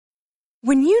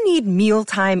When you need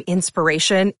mealtime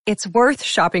inspiration, it's worth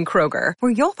shopping Kroger,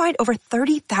 where you'll find over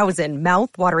 30,000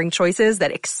 mouth-watering choices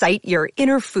that excite your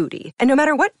inner foodie. And no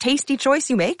matter what tasty choice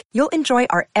you make, you'll enjoy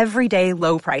our everyday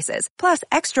low prices, plus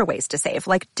extra ways to save,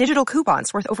 like digital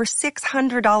coupons worth over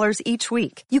 $600 each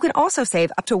week. You can also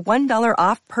save up to $1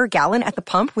 off per gallon at the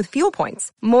pump with fuel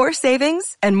points. More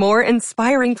savings and more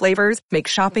inspiring flavors make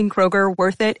shopping Kroger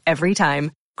worth it every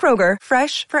time. Kroger,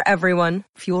 fresh for everyone.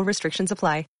 Fuel restrictions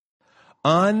apply.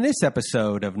 On this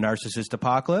episode of Narcissist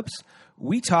Apocalypse,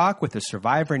 we talk with a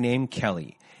survivor named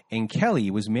Kelly, and Kelly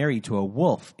was married to a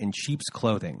wolf in sheep's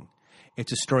clothing.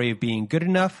 It's a story of being good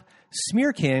enough,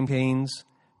 smear campaigns,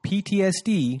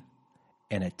 PTSD,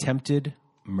 and attempted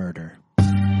murder.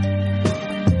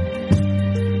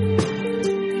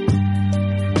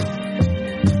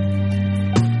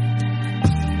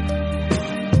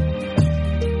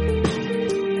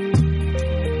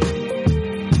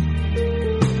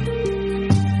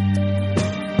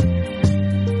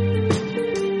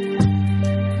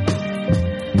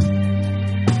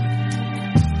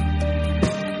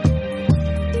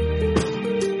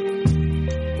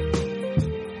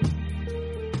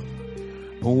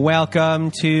 Welcome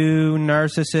to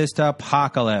Narcissist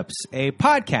Apocalypse, a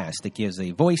podcast that gives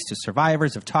a voice to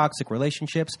survivors of toxic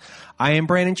relationships. I am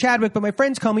Brandon Chadwick, but my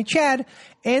friends call me Chad,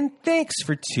 and thanks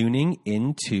for tuning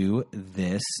into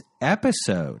this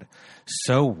episode.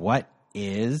 So what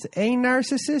is a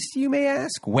narcissist, you may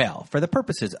ask? Well, for the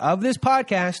purposes of this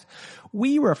podcast,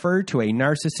 we refer to a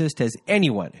narcissist as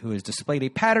anyone who has displayed a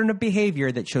pattern of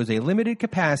behavior that shows a limited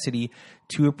capacity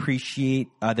to appreciate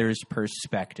others'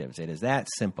 perspectives. It is that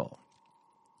simple.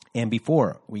 And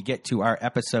before we get to our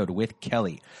episode with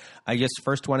Kelly, I just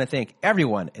first want to thank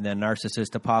everyone in the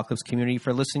Narcissist Apocalypse community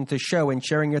for listening to the show and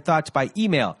sharing your thoughts by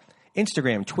email,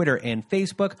 Instagram, Twitter, and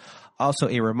Facebook. Also,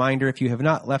 a reminder, if you have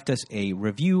not left us a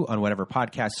review on whatever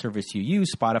podcast service you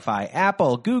use, Spotify,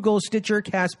 Apple, Google, Stitcher,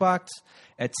 CastBox,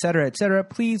 etc.,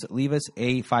 please leave us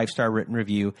a 5-star written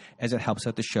review, as it helps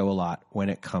out the show a lot when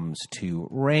it comes to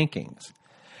rankings.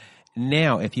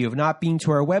 Now, if you have not been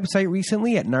to our website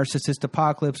recently at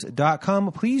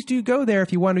narcissistapocalypse.com, please do go there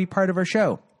if you want to be part of our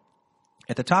show.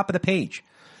 At the top of the page,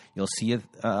 you'll see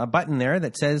a button there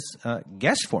that says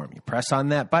guest form. You press on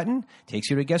that button, takes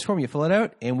you to a guest form, you fill it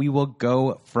out, and we will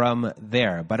go from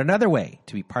there. But another way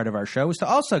to be part of our show is to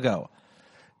also go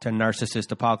to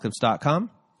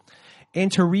narcissistapocalypse.com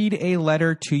and to read a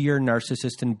letter to your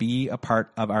narcissist and be a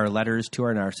part of our Letters to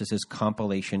Our Narcissist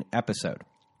compilation episode.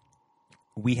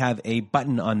 We have a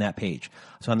button on that page.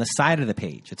 So on the side of the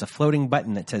page, it's a floating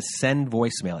button that says send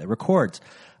voicemail. It records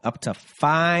up to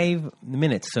 5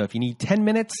 minutes. So if you need 10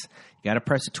 minutes, you got to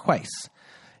press it twice.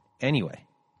 Anyway,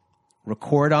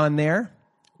 record on there.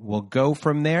 We'll go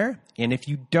from there. And if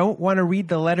you don't want to read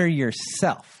the letter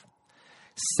yourself,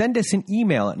 send us an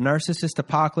email at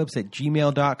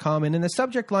narcissistapocalypse@gmail.com. And in the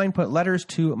subject line, put letters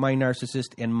to my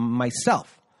narcissist, and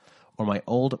myself or my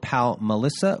old pal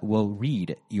Melissa will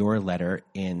read your letter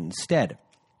instead.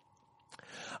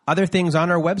 Other things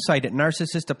on our website at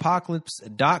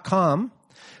narcissistapocalypse.com.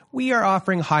 We are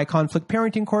offering high-conflict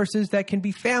parenting courses that can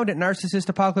be found at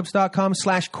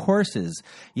narcissistapocalypse.com/courses.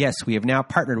 Yes, we have now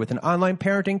partnered with an online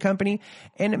parenting company,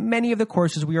 and many of the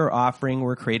courses we are offering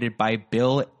were created by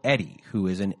Bill Eddy, who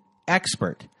is an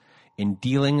expert in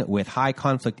dealing with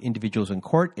high-conflict individuals in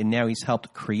court, and now he's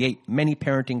helped create many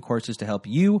parenting courses to help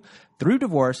you through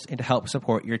divorce and to help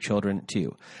support your children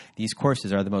too. These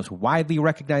courses are the most widely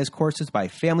recognized courses by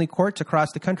family courts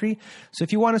across the country, so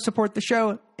if you want to support the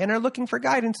show and are looking for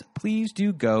guidance, please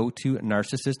do go to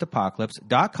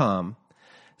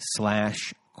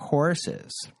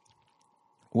narcissistapocalypse.com/courses.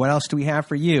 What else do we have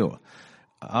for you?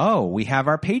 Oh, we have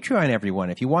our Patreon,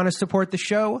 everyone. If you want to support the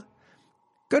show,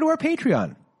 go to our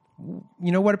Patreon.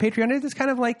 You know what a Patreon is? It's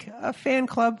kind of like a fan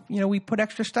club. You know, we put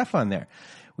extra stuff on there.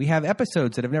 We have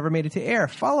episodes that have never made it to air,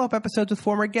 follow-up episodes with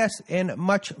former guests, and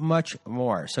much, much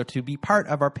more. So to be part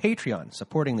of our Patreon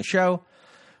supporting the show,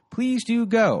 please do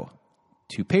go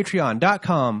to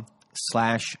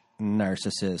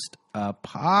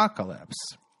patreon.com/narcissistapocalypse.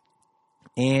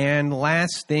 And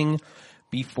last thing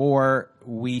before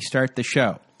we start the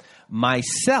show,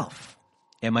 myself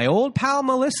and my old pal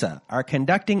Melissa are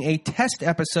conducting a test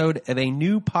episode of a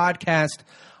new podcast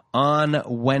on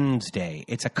Wednesday.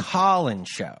 It's a call-in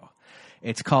show.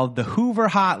 It's called The Hoover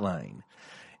Hotline.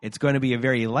 It's going to be a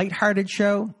very lighthearted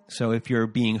show. So if you're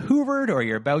being hoovered or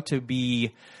you're about to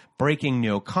be breaking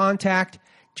no contact,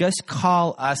 just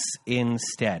call us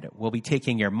instead. We'll be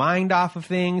taking your mind off of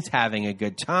things, having a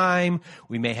good time.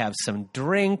 We may have some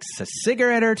drinks, a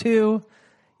cigarette or two.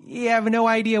 you have no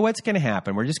idea what's going to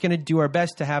happen. We're just going to do our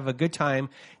best to have a good time,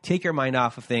 take your mind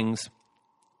off of things.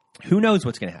 Who knows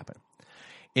what's going to happen?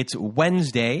 It's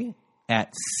Wednesday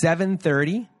at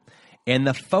 7:30, and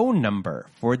the phone number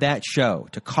for that show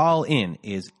to call in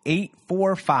is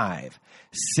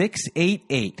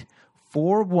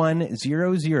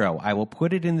 845-688-4100. I will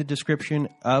put it in the description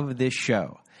of this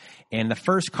show. And the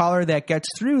first caller that gets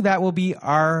through, that will be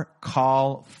our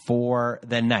call for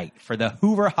the night. For the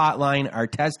Hoover Hotline, our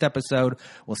test episode.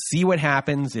 We'll see what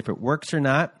happens, if it works or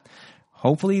not.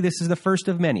 Hopefully this is the first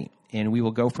of many, and we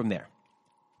will go from there.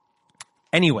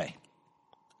 Anyway,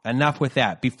 enough with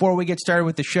that. Before we get started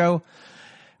with the show,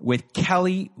 with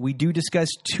Kelly, we do discuss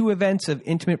 2 events of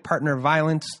intimate partner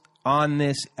violence on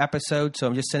this episode, so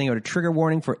I'm just sending out a trigger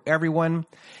warning for everyone.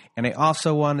 And I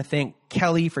also want to thank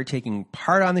Kelly for taking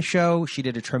part on the show. She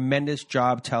did a tremendous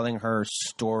job telling her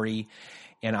story,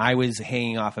 and I was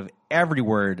hanging off of every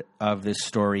word of this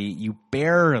story. You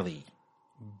barely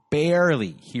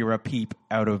hear a peep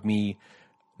out of me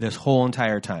this whole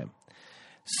entire time.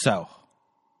 So,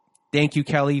 thank you,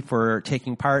 Kelly, for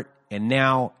taking part. And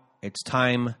now it's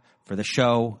time for the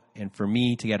show and for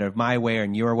me to get out of my way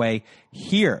and your way.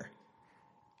 Here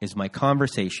is my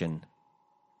conversation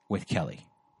with Kelly.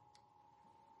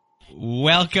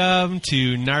 Welcome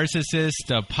to Narcissist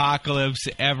Apocalypse,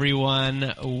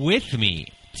 everyone. With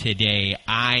me today,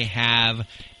 I have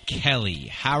Kelly.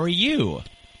 How are you?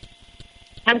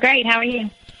 I'm great. How are you?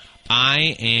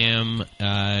 I am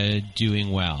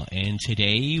doing well. And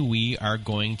today we are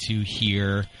going to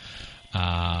hear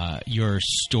your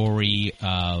story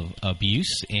of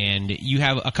abuse. And you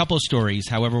have a couple of stories.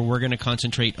 However, we're going to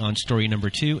concentrate on story number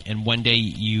 2. And one day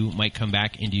you might come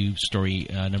back and do story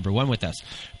number 1 with us.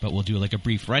 But we'll do like a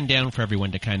brief rundown for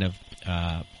everyone to kind of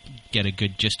get a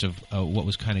good gist of what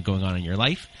was kind of going on in your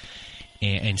life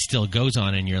and still goes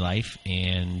on in your life.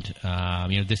 And,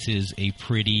 this is a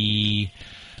pretty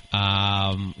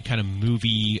kind of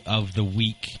movie of the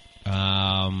week,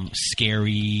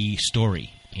 scary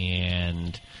story.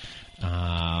 And,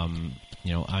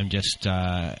 I'm just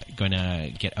going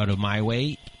to get out of my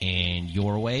way and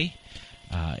your way.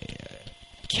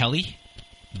 Kelly,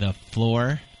 the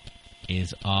floor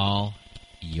is all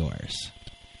yours.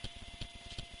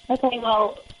 Okay,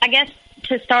 well, I guess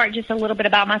to start just a little bit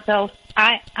about myself,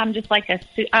 I'm just like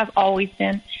I've always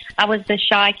been. I was the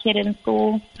shy kid in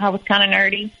school. I was kind of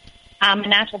nerdy. I'm a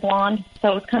natural blonde,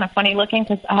 so it was kind of funny looking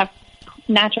because I have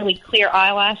naturally clear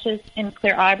eyelashes and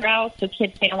clear eyebrows, so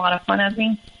kids made a lot of fun of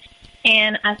me.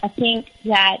 And I think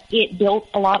that it built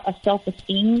a lot of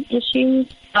self-esteem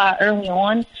issues early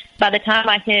on. By the time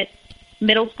I hit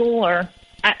middle school, or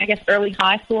I guess early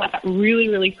high school, I got really,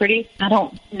 really pretty. I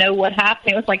don't know what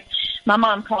happened. It was like my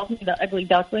mom calls me the ugly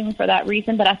duckling for that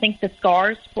reason, but I think the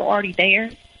scars were already there.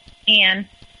 And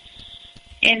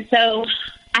so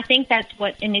I think that's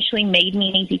what initially made me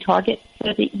an easy target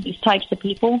for these types of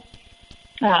people.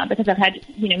 Because I've had,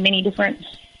 many different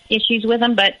issues with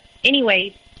them. But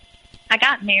anyways, I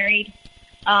got married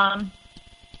right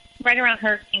around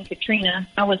Hurricane Katrina.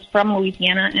 I was from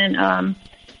Louisiana, and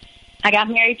I got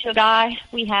married to a guy.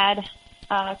 We had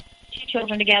 2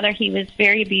 children together. He was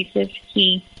very abusive.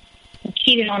 He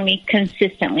cheated on me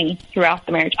consistently throughout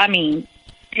the marriage. I mean,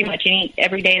 pretty much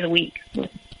every day of the week with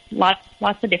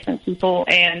lots of different people.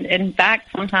 And in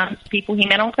fact, sometimes people he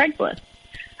met on Craigslist.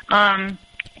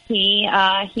 He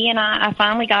and I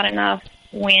finally got enough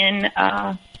when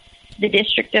the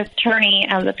district attorney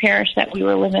of the parish that we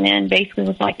were living in basically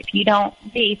was like, if you don't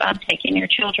leave, I'm taking your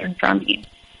children from you.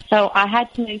 So I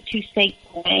had to move 2 states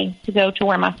away to go to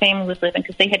where my family was living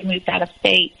because they had moved out of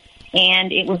state,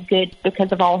 and it was good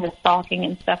because of all his stalking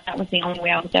and stuff. That was the only way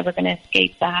I was ever going to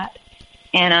escape that.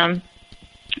 And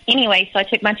anyway, so I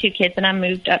took my 2 kids and I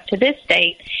moved up to this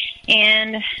state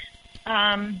and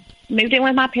moved in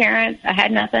with my parents. I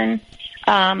had nothing.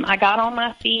 I got on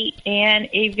my feet, and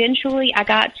eventually I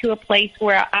got to a place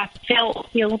where I felt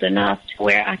healed enough to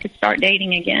where I could start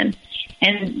dating again.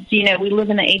 And, we live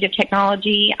in the age of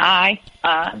technology. I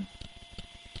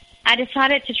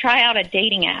decided to try out a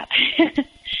dating app.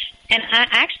 And I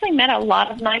actually met a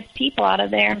lot of nice people out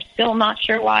of there. I'm still not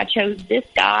sure why I chose this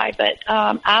guy, but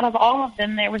out of all of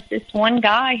them, there was this one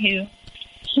guy who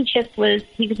he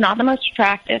was not the most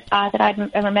attractive guy that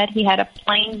I'd ever met. He had a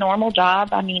plain, normal job.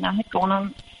 I mean, I had gone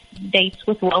on dates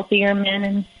with wealthier men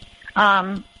and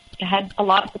had a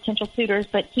lot of potential suitors,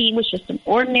 but he was just an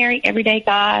ordinary, everyday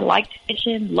guy, liked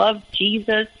fishing, loved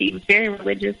Jesus. He was very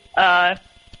religious.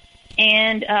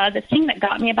 And the thing that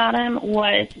got me about him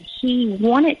was he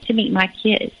wanted to meet my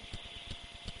kids.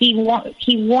 he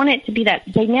wanted to be that.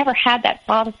 They never had that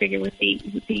father figure with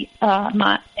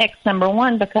my ex number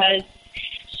one, because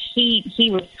he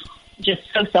was just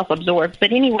so self-absorbed.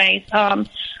 But anyways,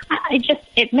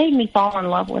 it made me fall in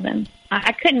love with him.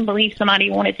 I couldn't believe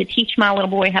somebody wanted to teach my little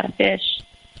boy how to fish.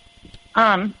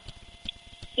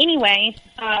 Anyways,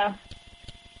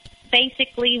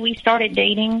 basically we started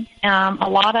dating. A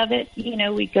lot of it,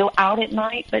 we'd go out at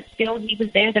night, but still he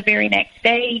was there the very next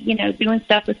day, doing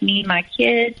stuff with me and my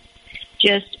kids,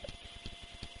 just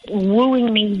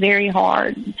wooing me very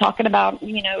hard, talking about,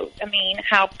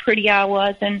 how pretty I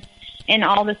was and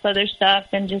all this other stuff,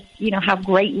 and just, how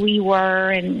great we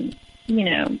were, and,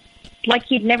 like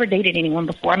he'd never dated anyone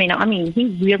before. I mean, he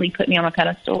really put me on a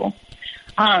pedestal.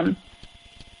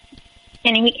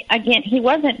 And he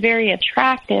wasn't very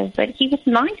attractive, but he was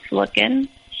nice looking,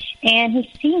 and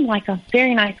he seemed like a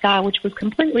very nice guy, which was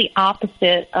completely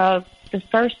opposite of the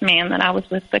first man that I was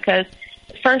with, because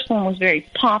the first one was very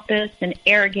pompous and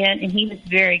arrogant, and he was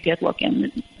very good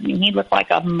looking. I mean, he looked like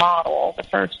a model, the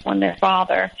first one, their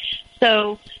father.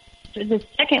 So the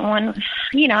second one,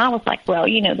 I was like, well,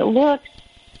 the looks,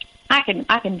 I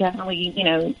can definitely,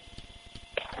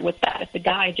 with that, if the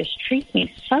guy just treats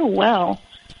me so well.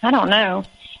 I don't know.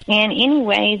 And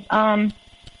anyways,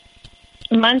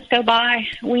 months go by.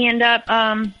 We end up,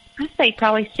 I say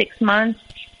probably 6 months.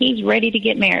 He's ready to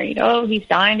get married. Oh, he's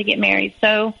dying to get married.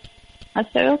 So I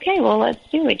said, okay, well, let's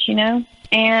do it,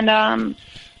 And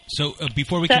so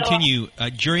before we continue,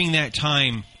 during that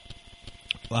time,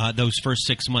 those first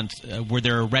 6 months, were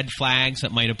there red flags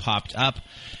that might have popped up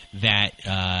that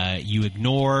you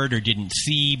ignored or didn't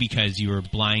see because you were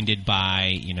blinded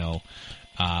by,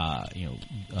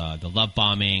 the love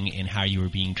bombing and how you were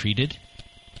being treated?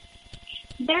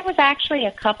 There was actually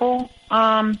a couple.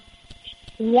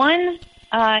 One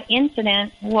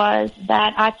incident was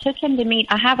that I took him to meet.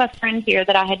 I have a friend here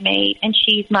that I had made, and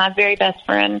she's my very best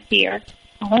friend here,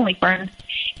 my only friend.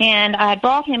 And I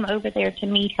brought him over there to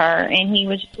meet her, and he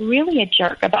was really a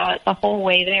jerk about it the whole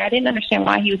way there. I didn't understand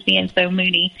why he was being so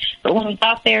moody. But when we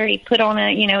got there, he put on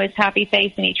his happy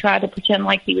face, and he tried to pretend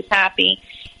like he was happy.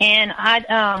 And I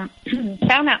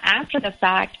found out after the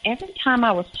fact, every time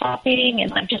I was talking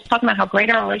and just talking about how great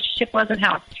our relationship was and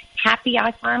how happy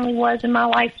I finally was in my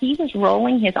life, he was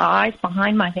rolling his eyes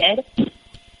behind my head.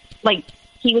 Like,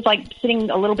 he was, sitting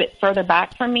a little bit further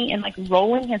back from me and,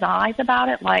 rolling his eyes about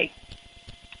it,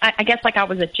 I guess I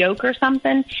was a joke or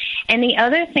something. And the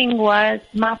other thing was,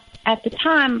 at the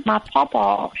time, my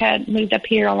papa had moved up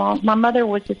here along. My mother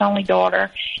was his only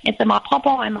daughter. And so my papa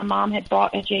and my mom had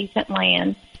bought adjacent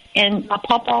land. And my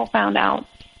papa found out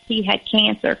he had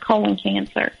cancer, colon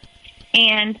cancer.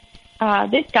 And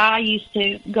this guy used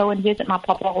to go and visit my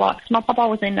papa a lot, because my papa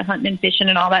was into hunting and fishing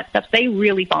and all that stuff. They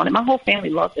really bonded. My whole family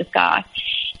loved this guy.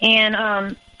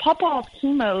 And papa's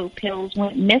chemo pills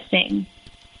went missing.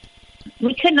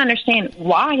 We couldn't understand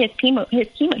why his chemo,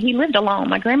 he lived alone.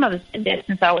 My grandmother's been dead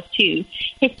since I was 2.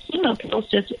 His chemo pills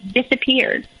just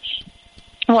disappeared.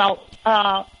 Well,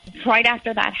 right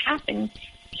after that happened,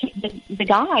 the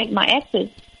guy, my ex's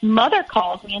mother,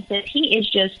 calls me and says, he is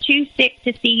just too sick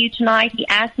to see you tonight. He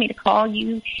asked me to call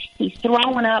you. He's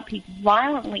throwing up. He's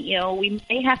violently ill. We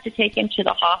may have to take him to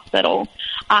the hospital.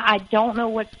 I don't know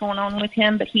what's going on with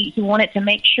him, but he wanted to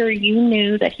make sure you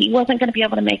knew that he wasn't going to be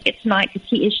able to make it tonight because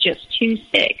he is just too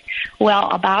sick. Well,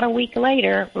 about a week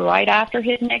later, right after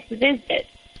his next visit,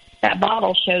 that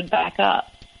bottle showed back up.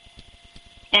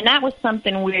 And that was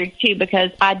something weird, too,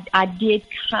 because I did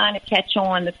kind of catch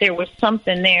on that there was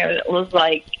something there that was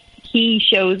like, he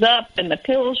shows up and the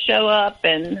pills show up,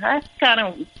 and that's kind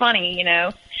of funny,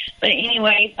 But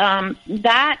anyway,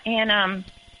 that and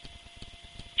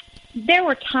there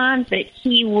were times that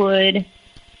he would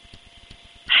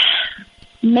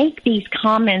make these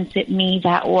comments at me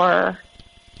that were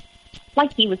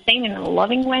like he was saying in a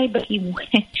loving way, but he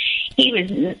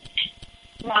was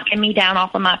knocking me down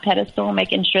off of my pedestal,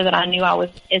 making sure that I knew I was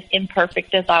as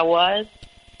imperfect as I was,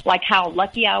 like how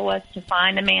lucky I was to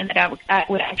find a man that I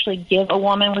would actually give a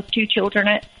woman with 2 children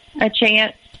a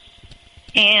chance.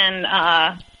 And,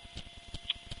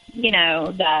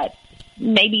 that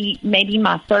maybe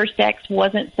my first ex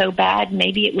wasn't so bad.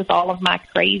 Maybe it was all of my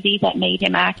crazy that made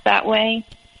him act that way.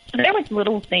 There was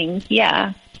little things,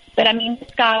 yeah. But,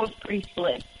 this guy was pretty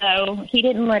slick, so he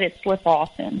didn't let it slip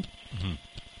off him. Mm-hmm.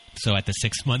 So at the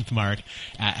 6-month mark,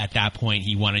 at that point,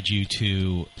 he wanted you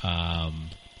to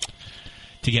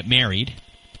get married,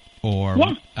 or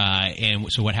yeah. And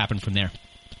so what happened from there?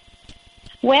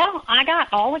 Well, I got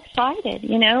all excited.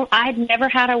 I had never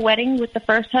had a wedding with the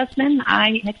first husband.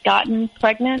 I had gotten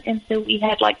pregnant, and so we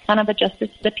had kind of a justice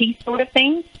of the peace sort of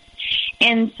thing.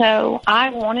 And so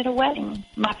I wanted a wedding.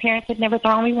 My parents had never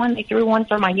thrown me one. They threw one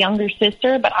for my younger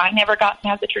sister, but I never got to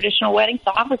have the traditional wedding,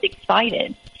 so I was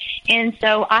excited. And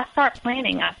so I start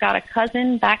planning. I've got a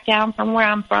cousin back down from where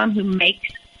I'm from who makes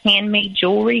handmade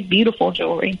jewelry, beautiful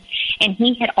jewelry, and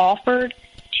he had offered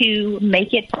to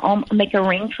make a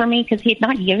ring for me because he had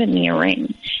not given me a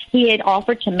ring. He had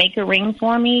offered to make a ring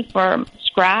for me from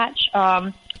scratch.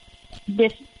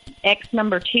 This ex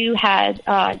number 2 had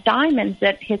diamonds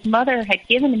that his mother had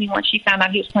given to me once she found out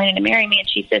he was planning to marry me, and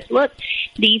she says, look,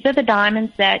 these are the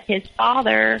diamonds that his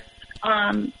father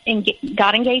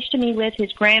got engaged to me with,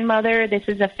 his grandmother. This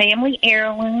is a family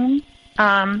heirloom.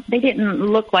 They didn't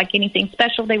look like anything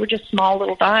special. They were just small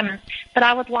little diamonds. But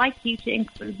I would like you to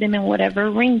include them in whatever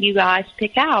ring you guys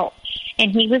pick out.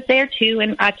 And he was there, too,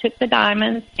 and I took the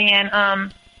diamonds, and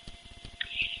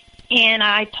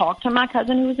I talked to my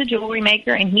cousin who was a jewelry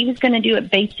maker, and he was going to do it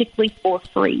basically for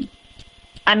free.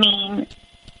 I mean,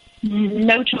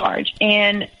 no charge.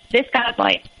 And this guy's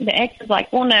like, the ex is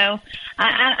like, well, no,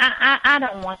 I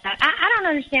don't want that. I don't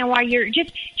understand why you're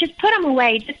just put them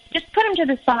away. Just put them to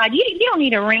the side. You don't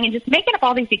need a ring, and just making up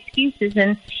all these excuses.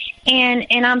 And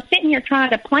I'm sitting here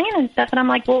trying to plan and stuff, and I'm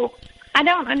like, well, I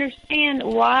don't understand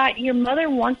why your mother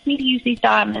wants me to use these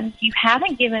diamonds. You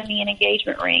haven't given me an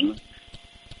engagement ring.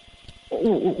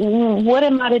 What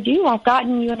am I to do? I've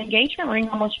gotten you an engagement ring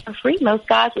almost for free. Most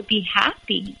guys would be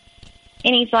happy.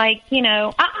 And he's like,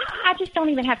 I just don't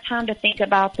even have time to think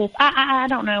about this. I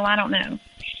don't know.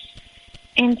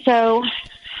 And so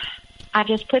I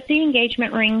just put the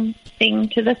engagement ring thing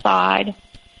to the side,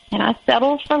 and I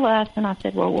settled for less, and I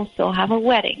said, well, we'll still have a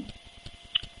wedding.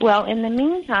 Well, in the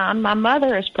meantime, my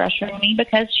mother is pressuring me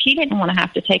because she didn't want to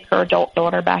have to take her adult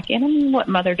daughter back in. I mean, what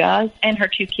mother does, and her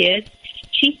 2 kids.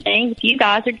 She's saying, if you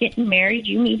guys are getting married,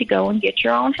 you need to go and get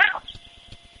your own house.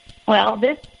 Well,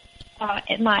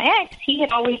 my ex, he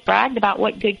had always bragged about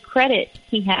what good credit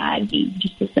he had. He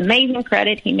just this amazing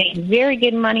credit. He made very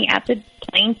good money at the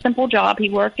plain, simple job he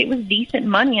worked. It was decent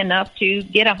money enough to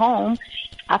get a home.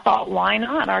 I thought, why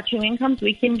not? Our 2 incomes,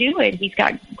 we can do it. He's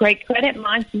got great credit.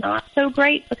 Mine's not so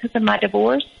great because of my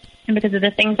divorce and because of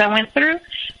the things I went through.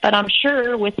 But I'm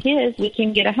sure with his, we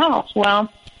can get a house.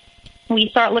 Well, we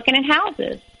start looking at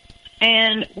houses,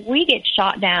 and we get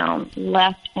shot down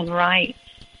left and right.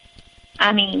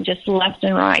 I mean, just left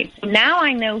and right. So now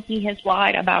I know he has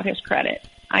lied about his credit.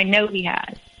 I know he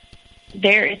has.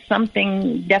 There is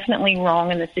something definitely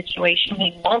wrong in the situation.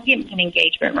 He won't give me an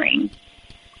engagement ring.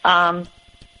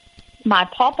 My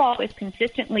pawpaw is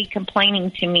consistently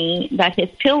complaining to me that his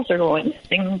pills are going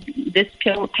missing, this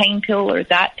pill, pain pill, or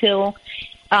that pill.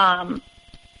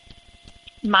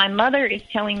 My mother is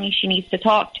telling me she needs to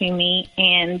talk to me,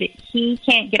 and he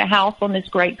can't get a house on this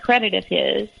great credit of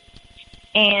his.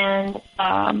 And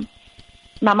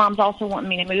my mom's also wanting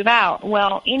me to move out.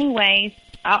 Well, anyways,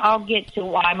 I'll get to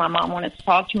why my mom wanted to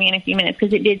talk to me in a few minutes,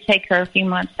 because it did take her a few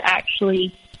months to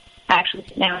actually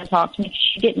sit down and talk to me.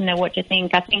 She didn't know what to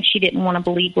think. I think she didn't want to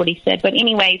believe what he said. But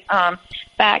anyways,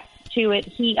 back to it.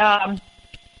 He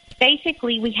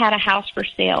basically, we had a house for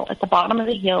sale at the bottom of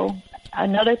the hill,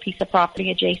 another piece of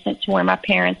property adjacent to where my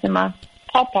parents and my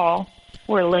pawpaw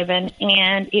were living,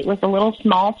 and it was a little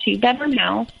small 2-bedroom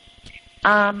house.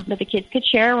 But the kids could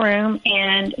share a room,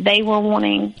 and they were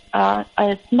wanting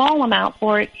a small amount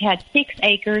for it. It had 6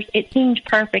 acres. It seemed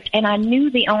perfect, and I knew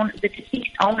the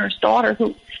deceased owner's daughter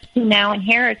who now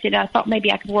inherited. I thought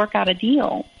maybe I could work out a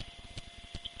deal.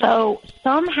 So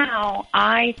somehow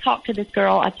I talked to this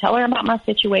girl. I tell her about my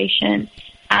situation.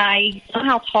 I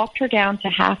somehow talked her down to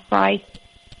half price,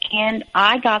 and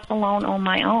I got the loan on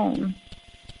my own.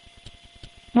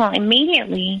 Well,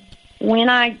 immediately when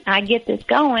I get this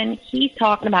going, he's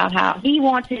talking about how he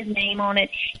wants his name on it.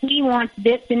 He wants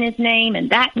this in his name and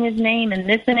that in his name and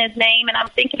this in his name. And I'm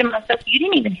thinking to myself, you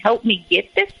didn't even help me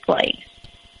get this place.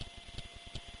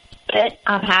 But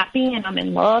I'm happy and I'm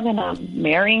in love and I'm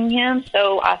marrying him.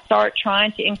 So I start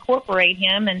trying to incorporate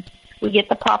him, and we get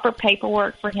the proper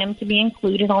paperwork for him to be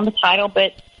included on the title.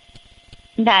 But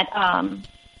that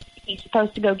he's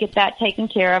supposed to go get that taken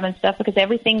care of and stuff, because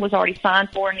everything was already signed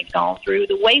for and had gone through.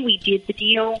 The way we did the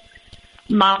deal,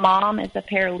 my mom is a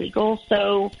paralegal,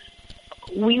 so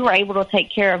we were able to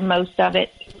take care of most of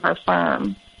it through her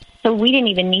firm. So we didn't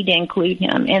even need to include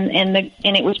him, and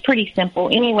it was pretty simple.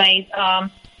 Anyways,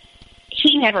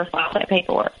 he never filed that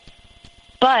paperwork.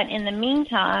 But in the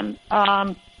meantime,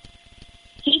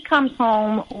 he comes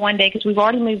home one day, because we've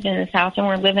already moved in this house and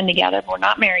we're living together. We're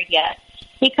not married yet.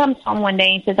 He comes home one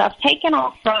day and says, I've taken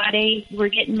off Friday. We're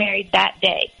getting married that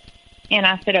day. And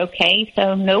I said, okay,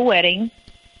 so no wedding.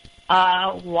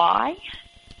 Why?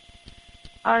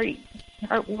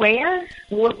 Where?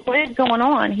 What is going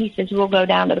on? He says, we'll go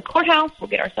down to the courthouse, we'll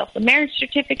get ourselves a marriage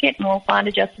certificate, and we'll find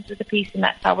a justice of the peace, and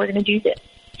that's how we're going to do this.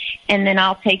 And then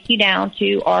I'll take you down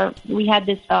to we had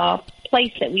this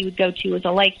place that we would go to as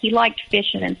a lake. He liked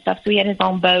fishing and stuff, so he had his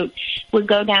own boat. We'd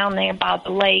go down there by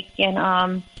the lake,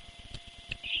 and,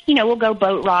 we'll go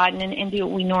boat riding and do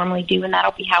what we normally do, and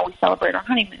that'll be how we celebrate our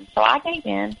honeymoon. So I gave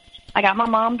in. I got my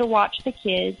mom to watch the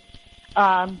kids.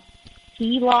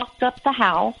 He locked up the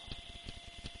house,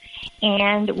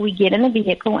 and we get in the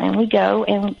vehicle, and we go,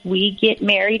 and we get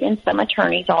married in some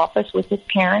attorney's office with his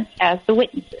parents as the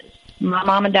witnesses. My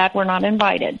mom and dad were not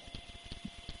invited.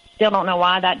 Still don't know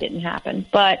why that didn't happen.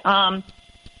 But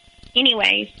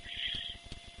anyways,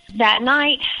 that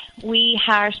night we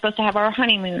are supposed to have our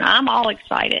honeymoon. I'm all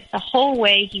excited. The whole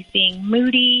way he's being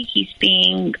moody, he's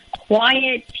being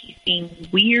quiet, he's being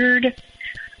weird.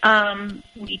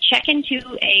 We check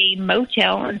into a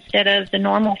motel instead of the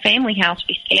normal family house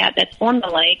we stay at that's on the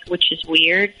lake, which is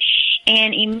weird.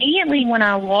 And immediately when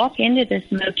I walk into this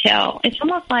motel, it's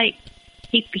almost like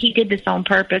he did this on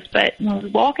purpose, but when we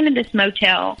walk into this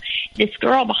motel, this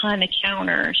girl behind the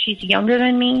counter, she's younger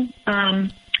than me.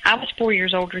 I was 4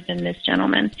 years older than this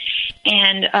gentleman.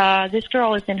 And this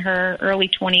girl is in her early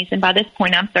 20s, and by this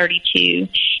point I'm 32.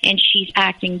 And she's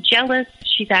acting jealous,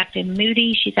 she's acting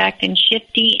moody, she's acting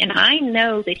shifty, and I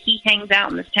know that he hangs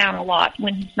out in this town a lot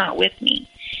when he's not with me.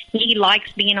 He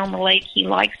likes being on the lake, he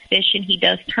likes fishing, he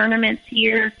does tournaments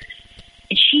here,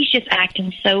 and she's just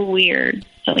acting so weird.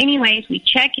 So anyways, we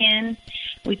check in,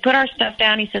 we put our stuff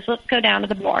down, he says, let's go down to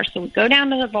the bar. So we go down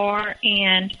to the bar,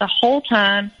 and the whole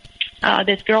time,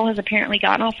 this girl has apparently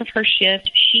gotten off of her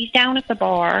shift. She's down at the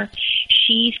bar.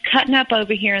 She's cutting up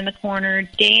over here in the corner,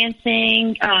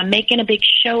 dancing, making a big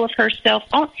show of herself,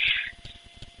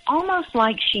 almost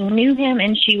like she knew him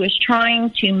and she was trying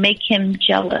to make him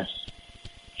jealous.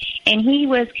 And he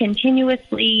was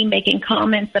continuously making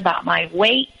comments about my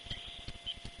weight.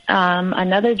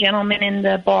 Another gentleman in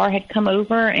the bar had come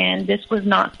over, and this was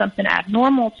not something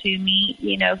abnormal to me.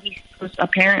 He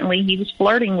was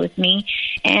flirting with me,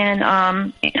 and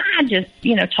I just,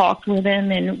 talked with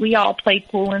him, and we all played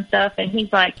pool and stuff, and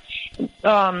he's like, he's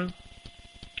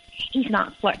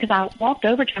not flirting, because I walked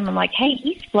over to him, I'm like, hey,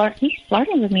 he's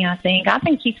flirting with me, I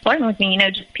think he's flirting with me,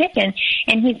 just picking,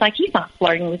 and he's like, he's not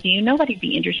flirting with you, nobody'd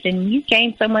be interested in you, you've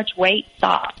gained so much weight,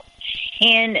 stop.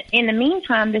 And in the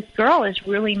meantime, this girl is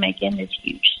really making this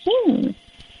huge scene.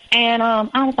 And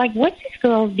I was like, what's this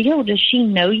girl's deal? Does she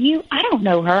know you? I don't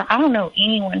know her. I don't know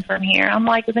anyone from here. I'm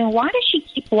like, then why does she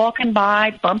keep walking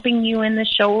by, bumping you in the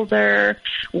shoulder,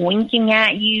 winking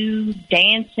at you,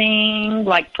 dancing,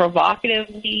 like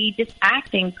provocatively, just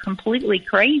acting completely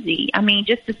crazy? I mean,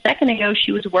 just a second ago,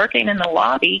 she was working in the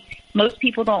lobby. Most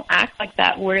people don't act like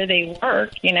that where they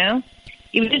work, It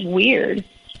was just weird.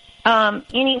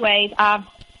 Anyways, I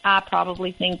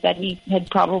probably think that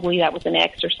that was an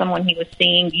ex or someone he was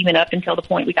seeing even up until the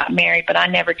point we got married, but I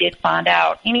never did find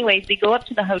out. Anyways, we go up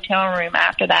to the hotel room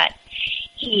after that.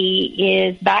 He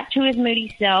is back to his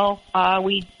moody self.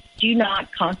 We do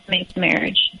not consummate the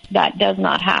marriage. That does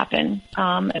not happen,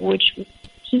 which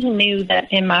he knew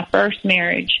that in my first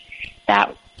marriage,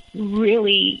 that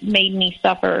really made me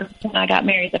suffer when I got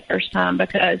married the first time,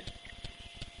 because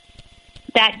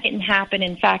that didn't happen.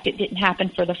 In fact, it didn't happen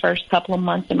for the first couple of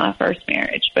months in my first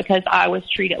marriage, because I was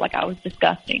treated like I was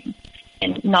disgusting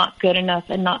and not good enough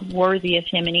and not worthy of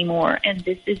him anymore. And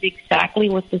this is exactly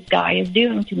what this guy is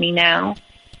doing to me now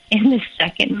in this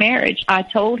second marriage. I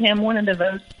told him one of the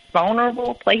most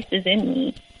vulnerable places in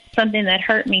me, something that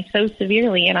hurt me so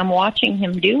severely, and I'm watching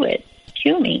him do it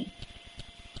to me.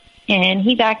 And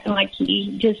he's acting like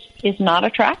he just is not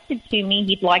attracted to me.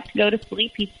 He'd like to go to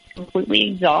sleep. He's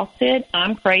completely exhausted.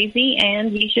 I'm crazy, and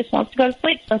he just wants to go to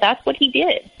sleep. So that's what he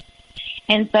did.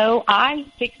 And so I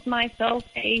fixed myself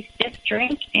a stiff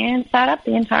drink and sat up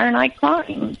the entire night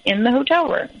crying in the hotel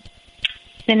room.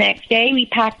 The next day, we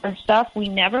packed our stuff. We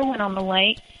never went on the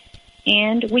lake,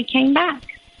 and we came back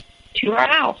to our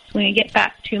house. When we get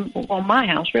back to, my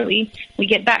house, really, we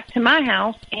get back to my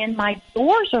house, and my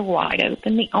doors are wide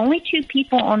open. The only two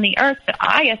people on the earth that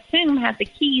I assume have the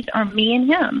keys are me and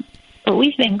him. But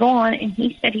we've been gone, and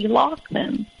he said he locked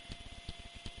them.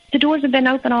 The doors have been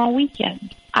open all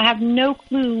weekend. I have no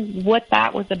clue what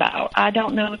that was about. I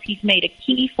don't know if he's made a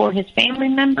key for his family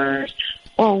members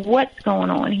or what's going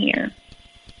on here.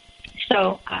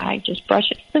 So I just brush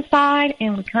it to the side,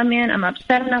 and we come in. I'm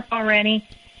upset enough already.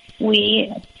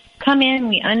 We come in,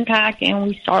 we unpack, and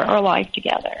we start our life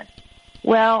together.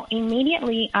 Well,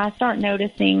 immediately I start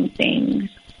noticing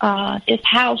things. This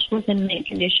house was in mint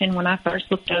condition when I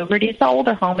first looked over it. It's an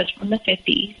older home. It's from the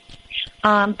 50s.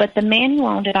 But the man who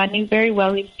owned it, I knew very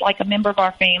well. He was like a member of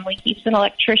our family. He was an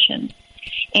electrician.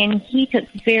 And he took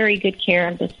very good care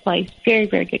of this place, very,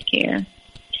 very good care.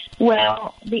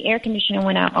 Well, the air conditioner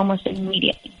went out almost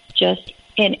immediately.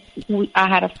 I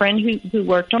had a friend who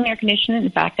worked on air conditioning.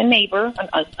 In fact, a neighbor,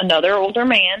 another older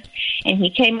man, and he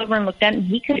came over and looked at it, and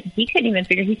he couldn't even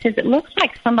figure. He says, it looks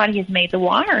like somebody has made the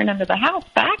wiring under the house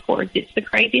backwards. It's the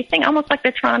craziest thing, almost like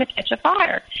they're trying to catch a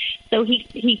fire. So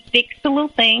he fixed the little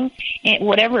thing, and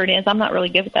whatever it is, I'm not really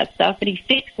good with that stuff, but he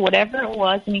fixed whatever it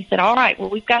was, and he said, all right, well,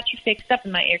 we've got you fixed up,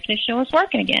 and my air conditioner was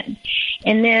working again.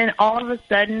 And then all of a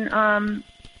sudden,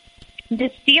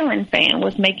 this ceiling fan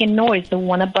was making noise, the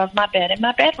one above my bed in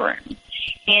my bedroom.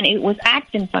 And it was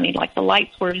acting funny, like the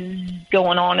lights were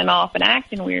going on and off and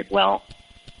acting weird. Well,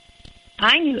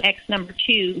 I knew ex number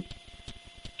 2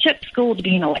 took school to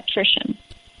be an electrician.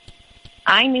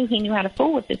 I knew he knew how to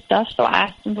fool with this stuff, so I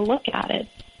asked him to look at it.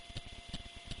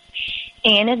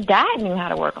 And his dad knew how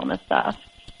to work on this stuff.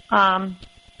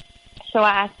 So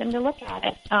I asked him to look at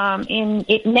it. And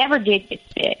it never did get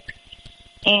fixed.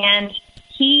 And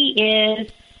he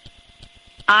is,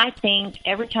 I think,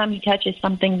 every time he touches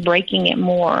something, breaking it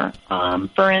more.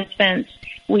 For instance,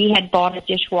 we had bought a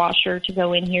dishwasher to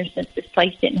go in here since this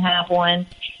place didn't have one,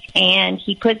 and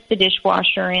he puts the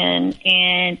dishwasher in,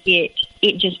 and it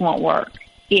just won't work.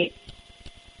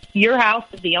 Your house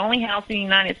is the only house in the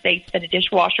United States that a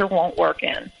dishwasher won't work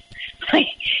in.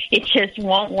 It just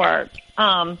won't work.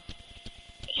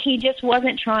 He just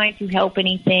wasn't trying to help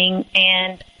anything,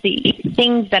 and the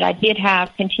things that I did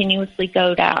have continuously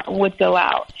would go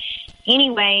out.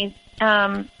 Anyways,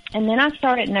 and then I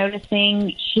started noticing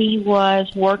he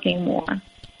was working more.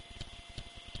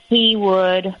 He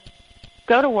would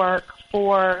go to work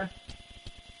for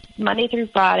Monday through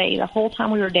Friday the whole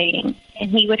time we were dating,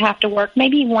 and he would have to work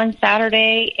maybe one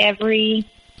Saturday every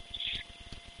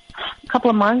couple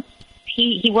of months.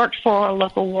 He worked for a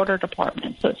local water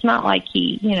department, so it's not like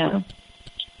he,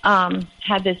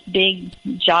 had this big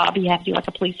job. He had to do like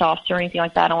a police officer or anything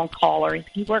like that on call, or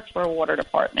he worked for a water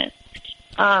department.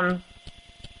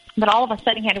 But all of a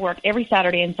sudden he had to work every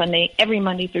Saturday and Sunday, every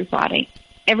Monday through Friday,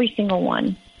 every single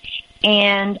one.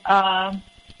 And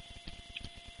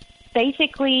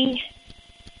basically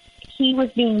he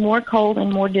was being more cold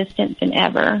and more distant than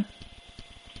ever.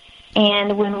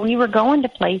 And when we were going to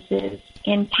places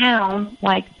in town,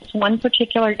 like this one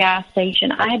particular gas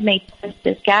station, I had made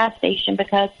this gas station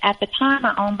because at the time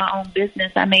I owned my own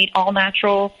business. I made all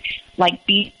natural, like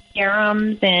beef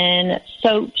serums and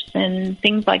soaps and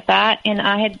things like that. And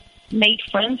I had made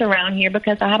friends around here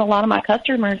because I had a lot of my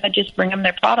customers. I'd just bring them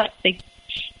their products. They'd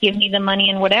give me the money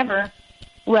and whatever.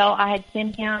 Well, I had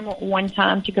sent him one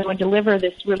time to go and deliver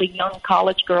this really young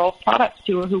college girl's products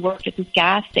to her who worked at this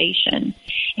gas station.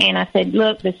 And I said,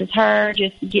 look, this is her.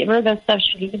 Just give her the stuff.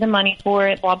 She'll give you the money for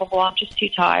it, blah, blah, blah. I'm just too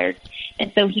tired.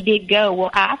 And so he did go.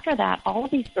 Well, after that, all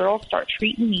of these girls start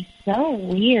treating me so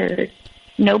weird.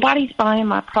 Nobody's buying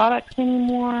my products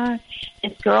anymore.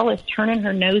 This girl is turning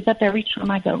her nose up every time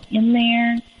I go in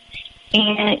there.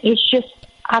 And it's just,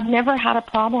 I've never had a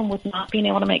problem with not being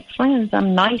able to make friends.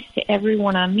 I'm nice to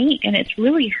everyone I meet, and it's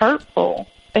really hurtful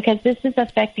because this is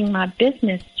affecting my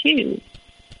business too.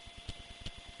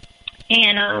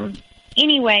 And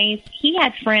anyways, he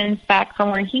had friends back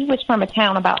from where he was from, a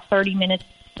town about 30 minutes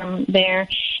from there,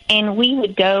 and we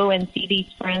would go and see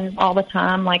these friends all the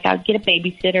time. Like, I'd get a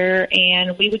babysitter,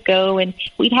 and we would go and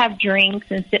we'd have drinks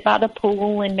and sit by the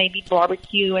pool and maybe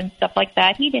barbecue and stuff like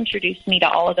that. He'd introduced me to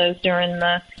all of those during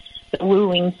the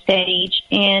wooing stage,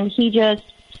 and he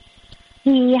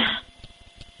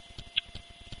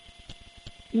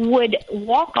would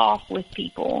walk off with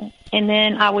people, and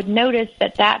then I would notice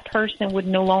that person would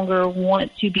no longer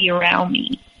want to be around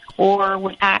me or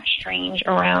would act strange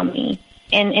around me.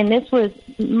 And this was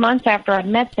months after I'd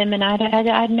met them, and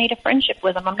I'd made a friendship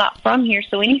with them. I'm not from here,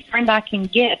 so any friend I can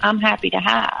get, I'm happy to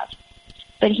have.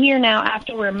 But here now,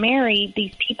 after we're married,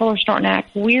 these people are starting to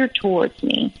act weird towards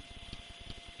me.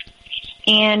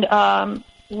 And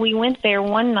we went there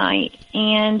one night,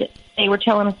 and they were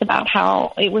telling us about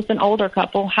how it was an older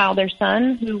couple, how their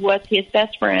son, who was his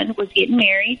best friend, was getting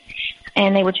married.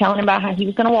 And they were telling him about how he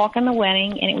was going to walk in the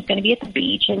wedding, and it was going to be at the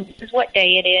beach, and this is what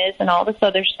day it is, and all this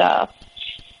other stuff.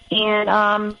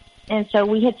 And so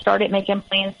we had started making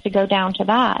plans to go down to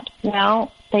that.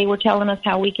 Well, they were telling us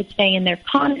how we could stay in their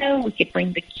condo, we could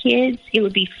bring the kids, it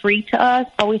would be free to us,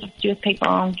 all we have to do is pay for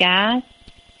our own gas,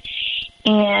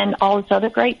 and all this other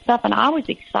great stuff. And I was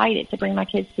excited to bring my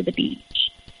kids to the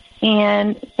beach.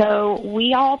 And so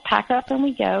we all pack up and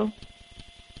we go.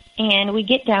 And we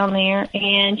get down there,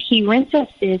 and he rents us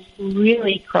this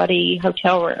really cruddy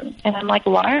hotel room. And I'm like,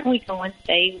 why aren't we going to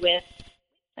stay with,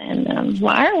 and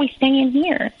why are we staying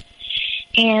here?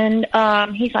 And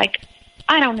he's like,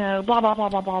 I don't know, blah, blah, blah,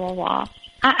 blah, blah, blah, blah.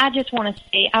 I just want to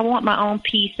stay. I want my own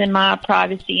peace and my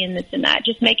privacy and this and that,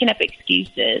 just making up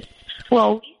excuses.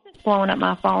 Well, he's blowing up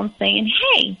my phone saying,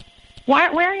 hey, where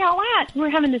are y'all at? We're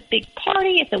having this big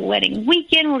party. It's a wedding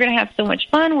weekend. We're going to have so much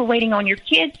fun. We're waiting on your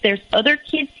kids. There's other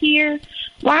kids here.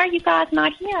 Why are you guys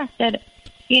not here? I said,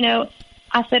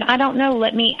 I don't know.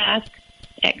 Let me ask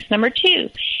X number 2.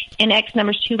 And X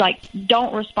number 2, like,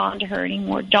 don't respond to her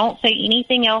anymore. Don't say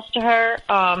anything else to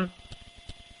her.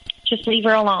 Just leave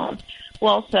her alone.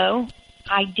 Well, so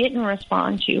I didn't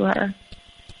respond to her.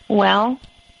 Well,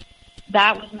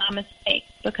 that was my mistake,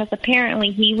 because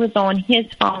apparently he was on his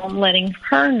phone letting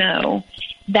her know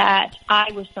that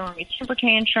I was throwing a temper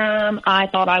tantrum. I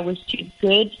thought I was too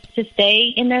good to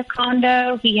stay in their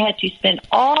condo. He had to spend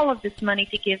all of this money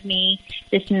to give me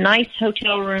this nice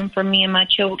hotel room for me and my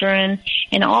children,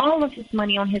 and all of his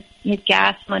money on his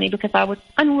gas money, because I was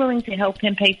unwilling to help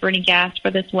him pay for any gas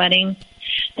for this wedding.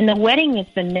 And the wedding is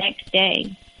the next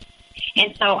day.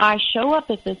 And so I show up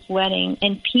at this wedding,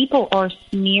 and people are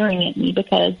sneering at me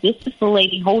because this is the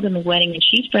lady holding the wedding, and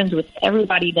she's friends with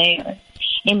everybody there.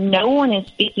 And no one is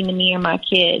speaking to me or my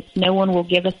kids. No one will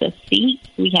give us a seat.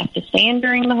 We have to stand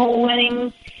during the whole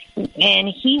wedding. And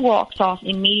he walks off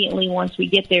immediately once we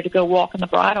get there to go walk in the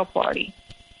bridal party.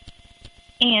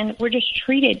 And we're just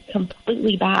treated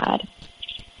completely bad.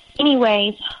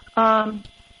 Anyways,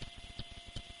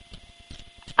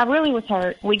 I really was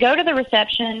hurt. We go to the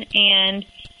reception, and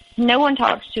no one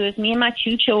talks to us. Me and my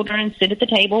 2 children sit at the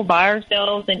table by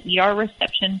ourselves and eat our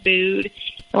reception food.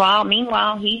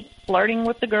 Meanwhile, he's flirting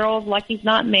with the girls like he's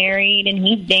not married, and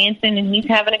he's dancing, and he's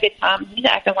having a good time. He's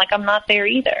acting like I'm not there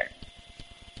either.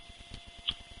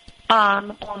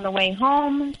 On the way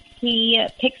home, he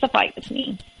picks a fight with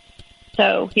me.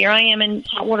 So here I am in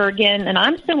hot water again, and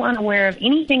I'm still unaware of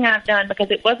anything I've done,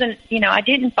 because it wasn't, I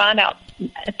didn't find out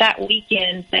at that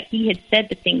weekend that he had said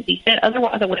the things he said.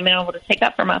 Otherwise, I would have been able to take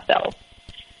up for myself.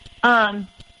 So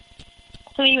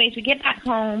anyways, we get back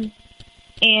home,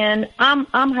 and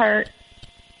I'm hurt.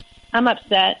 I'm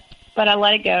upset, but I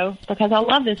let it go because I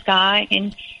love this guy,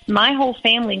 and my whole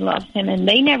family loves him, and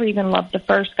they never even loved the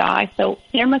first guy. So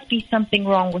there must be something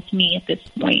wrong with me at this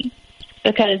point.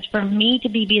 Because for me to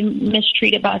be being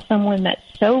mistreated by someone that's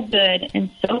so good and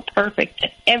so perfect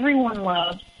that everyone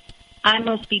loves, I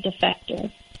must be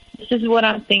defective. This is what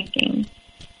I'm thinking.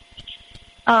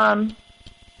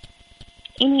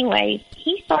 Anyway,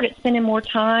 he started spending more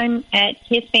time at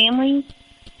his family,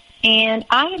 and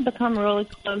I had become really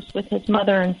close with his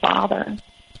mother and father.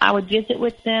 I would visit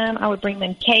with them. I would bring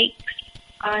them cakes.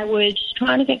 I was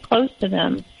trying to get close to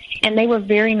them. And they were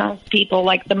very nice people,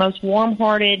 like the most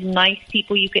warm-hearted, nice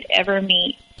people you could ever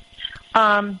meet.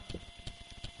 I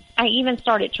even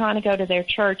started trying to go to their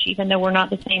church, even though we're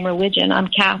not the same religion. I'm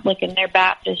Catholic and they're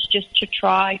Baptist, just to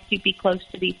try to be close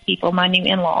to these people, my new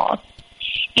in-laws.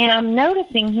 And I'm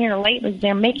noticing here lately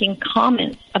they're making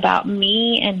comments about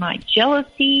me and my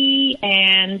jealousy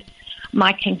and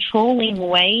my controlling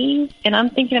ways. And I'm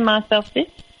thinking to myself,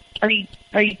 Are you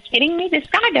kidding me? This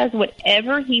guy does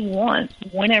whatever he wants,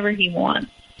 whenever he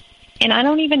wants. And I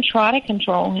don't even try to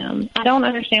control him. I don't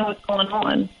understand what's going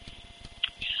on.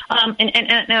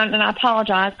 And I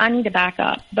apologize. I need to back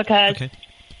up because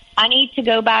I need to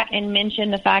go back and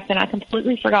mention the fact that I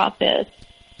completely forgot this.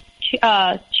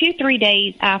 2-3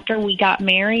 days after we got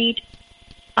married,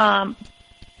 I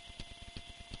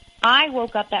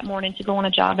woke up that morning to go on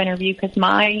a job interview because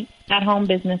my at-home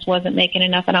business wasn't making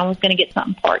enough, and I was going to get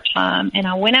something part-time. And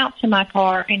I went out to my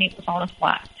car, and it was on a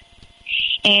flat.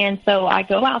 And so I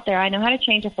go out there. I know how to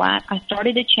change a flat. I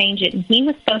started to change it, and he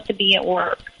was supposed to be at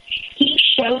work. He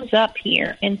shows up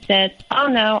here and says, oh,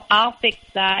 no, I'll fix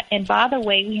that. And by the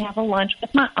way, we have a lunch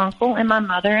with my uncle and my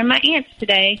mother and my aunts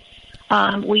today.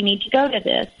 We need to go to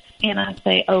this. And I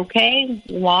say, okay,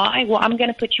 why? Well, I'm going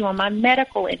to put you on my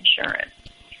medical insurance.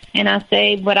 And I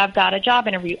say, but I've got a job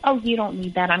interview. Oh, you don't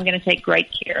need that. I'm going to take great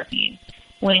care of you.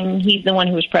 When he's the one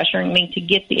who was pressuring me to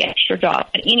get the extra job.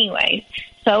 But anyway,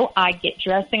 so I get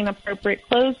dressed in appropriate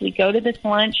clothes. We go to this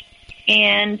lunch,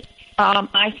 and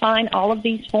I sign all of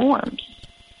these forms.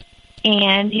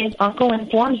 And his uncle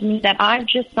informs me that I've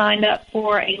just signed up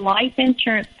for a life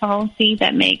insurance policy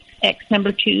that makes X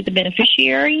number 2 the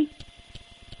beneficiary,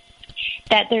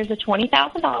 that there's a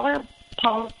 $20,000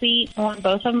 policy on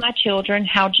both of my children.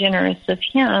 How generous of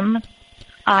him.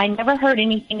 I never heard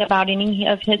anything about any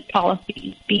of his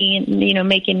policies being,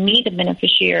 making me the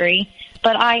beneficiary.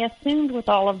 But I assumed with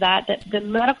all of that the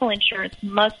medical insurance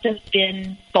must have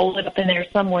been folded up in there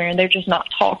somewhere, and they're just not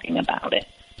talking about it.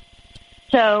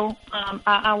 So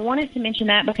I wanted to mention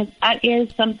that because that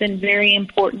is something very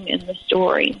important in the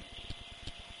story.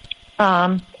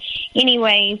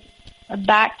 Anyways,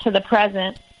 back to the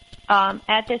present.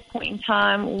 At this point in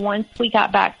time, once we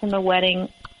got back from the wedding,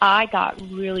 I got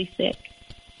really sick,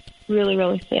 really,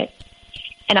 really sick.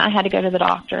 And I had to go to the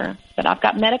doctor. But I've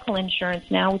got medical insurance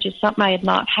now, which is something I had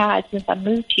not had since I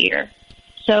moved here.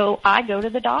 So I go to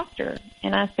the doctor,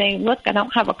 and I say, look, I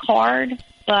don't have a card,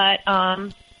 but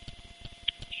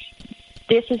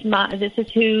this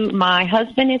is who my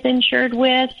husband is insured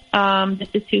with. This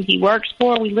is who he works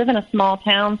for. We live in a small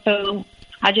town, so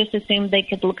I just assumed they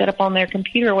could look it up on their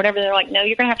computer or whatever. They're like, no,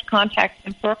 you're going to have to contact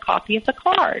them for a copy of the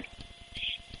card.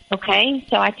 Okay,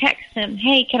 so I text them,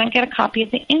 hey, can I get a copy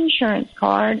of the insurance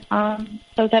card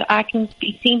so that I can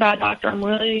be seen by a doctor? I'm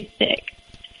really sick.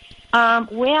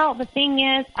 Well, the thing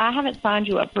is, I haven't signed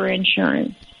you up for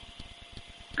insurance.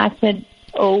 I said,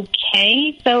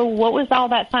 okay, so what was all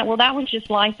that sign? Well, that was just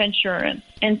life insurance.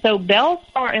 And so bells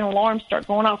start and alarms start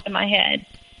going off in my head.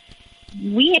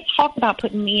 We had talked about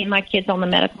putting me and my kids on the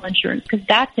medical insurance because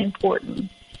that's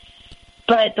important.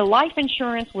 But the life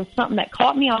insurance was something that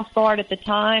caught me off guard at the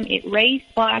time. It raised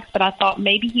flags, but I thought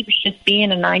maybe he was just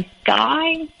being a nice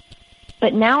guy.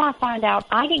 But now I find out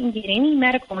I didn't get any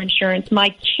medical insurance.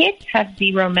 My kids have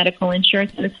zero medical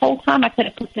insurance, and this whole time I could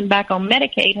have put them back on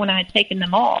Medicaid when I had taken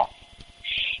them off.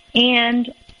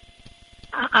 And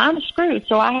I'm screwed.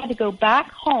 So I had to go back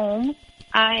home.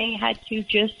 I had to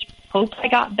just hope I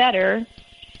got better.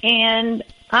 And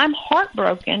I'm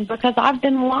heartbroken because I've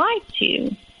been lied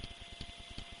to.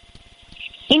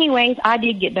 Anyways, I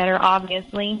did get better,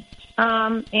 obviously.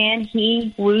 And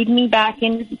he wooed me back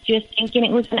into just thinking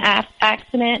it was an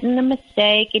accident and a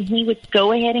mistake, and he would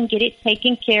go ahead and get it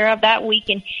taken care of that week,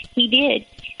 and he did.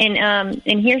 And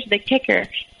here's the kicker.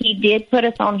 He did put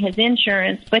us on his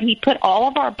insurance, but he put all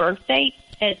of our birth dates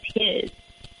as his.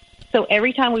 So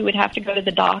every time we would have to go to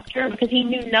the doctor, because he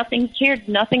knew nothing, cared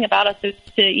nothing about us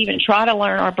to even try to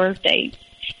learn our birth dates.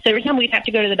 So every time we'd have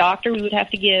to go to the doctor, we would have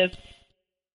to give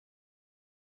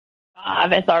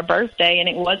as our birthday, and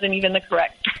it wasn't even the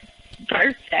correct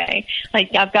birthday.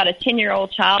 Like, I've got a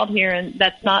 10-year-old child here, and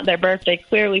that's not their birthday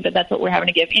clearly, but that's what we're having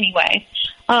to give anyway.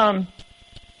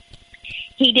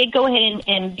 He did go ahead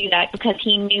and do that because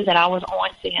he knew that I was on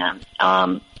to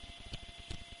him.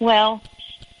 Well,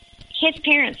 his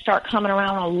parents start coming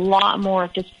around a lot more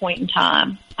at this point in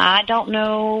time. I don't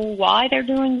know why they're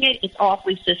doing it. It's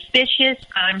awfully suspicious.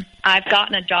 I've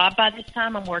gotten a job by this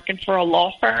time. I'm working for a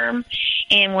law firm.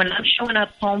 And when I'm showing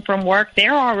up home from work,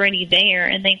 they're already there,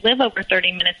 and they live over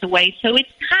 30 minutes away. So it's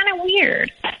kind of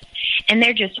weird. And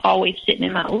they're just always sitting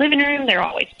in my living room. They're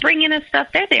always bringing us stuff.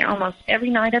 They're there almost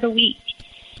every night of the week.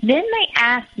 Then they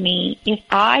ask me if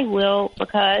I will,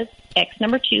 because X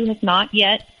number 2 has not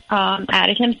yet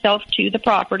added himself to the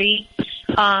property,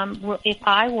 if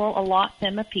I will allot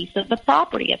them a piece of the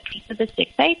property, a piece of the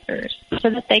 6 acres, so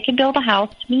that they can build a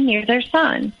house to be near their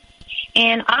son.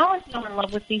 And I was so in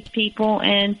love with these people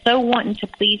and so wanting to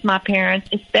please my parents,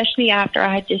 especially after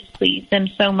I had displeased them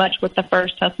so much with the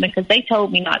first husband, because they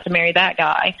told me not to marry that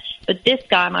guy. But this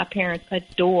guy my parents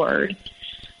adored.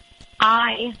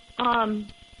 I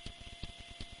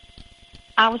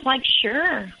was like,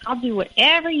 sure, I'll do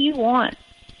whatever you want.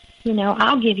 You know,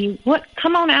 I'll give you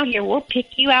come on out here. We'll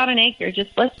pick you out an acre.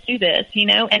 Just let's do this, you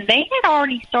know. And they had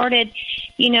already started,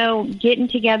 you know, getting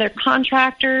together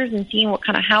contractors and seeing what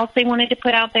kind of house they wanted to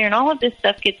put out there. And all of this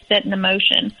stuff gets set in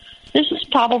motion. This was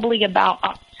probably about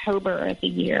October of the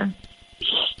year.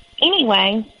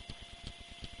 Anyway,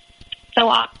 so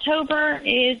October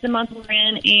is the month we're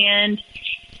in, and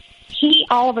he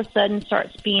all of a sudden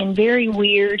starts being very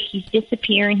weird. He's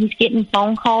disappearing. He's getting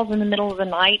phone calls in the middle of the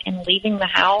night and leaving the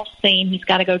house saying he's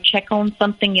got to go check on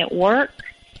something at work.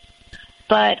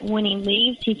 But when he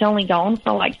leaves, he's only gone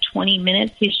for like 20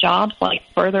 minutes. His job's like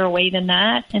further away than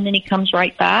that. And then he comes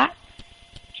right back.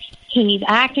 He's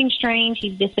acting strange.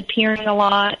 He's disappearing a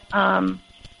lot.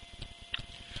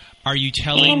 Are you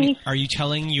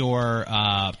telling your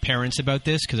parents about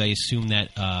this? Because I assume that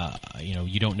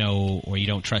you don't know or you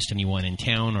don't trust anyone in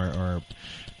town, or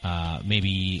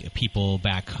maybe people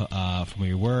back from where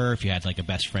you were. If you had like a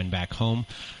best friend back home,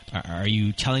 are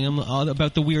you telling them all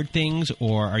about the weird things,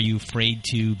 or are you afraid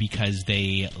to because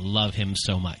they love him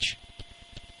so much?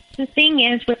 The thing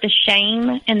is, with the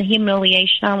shame and the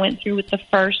humiliation I went through with the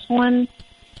first one,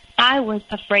 I was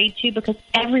afraid to, because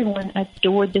everyone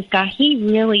adored this guy. He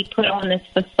really put on this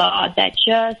facade that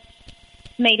just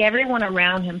made everyone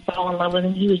around him fall in love with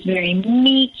him. He was very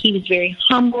meek. He was very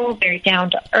humble, very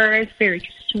down to earth, very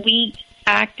sweet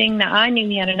acting. Now, I knew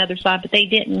he had another side, but they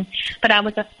didn't. But I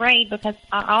was afraid because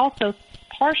I also,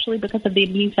 partially because of the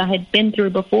abuse I had been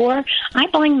through before, I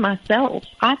blamed myself.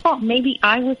 I thought maybe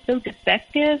I was so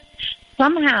defective.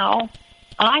 Somehow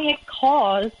I had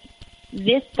caused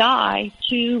this guy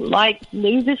to, like,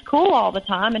 lose his cool all the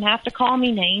time and have to call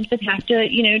me names and have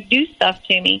to, do stuff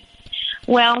to me.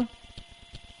 Well,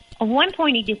 at one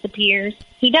point he disappears.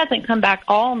 He doesn't come back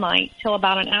all night till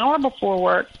about an hour before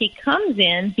work. He comes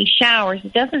in, he showers, he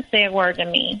doesn't say a word to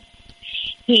me.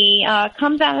 He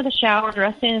comes out of the shower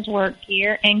dressed in his work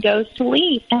gear and goes to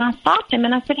leave. And I stopped him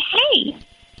and I said, "Hey,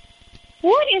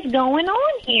 what is going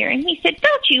on here?" And he said,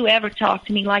 "Don't you ever talk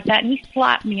to me like that." And he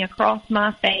slapped me across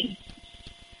my face.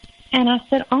 And I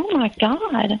said, "Oh, my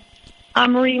God,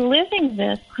 I'm reliving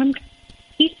this.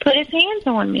 He's put his hands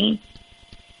on me.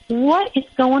 What is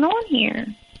going on here?"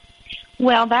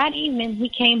 Well, that evening he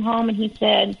came home and he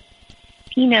said,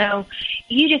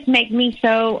 "You just make me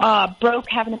so broke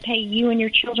having to pay you and your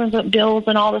children's bills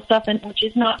and all this stuff," and which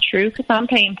is not true because I'm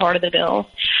paying part of the bills.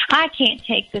 "I can't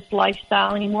take this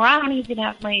lifestyle anymore. I don't even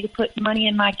have money to put money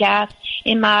in my gas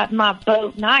in my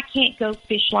boat, and I can't go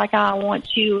fish like I want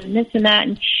to, and this and that,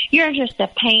 and you're just a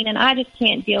pain, and I just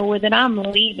can't deal with it. I'm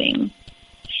leaving."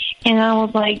 And I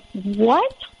was like,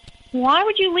 "What? Why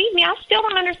would you leave me? I still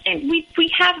don't understand. We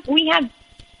have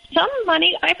some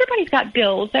money. Everybody's got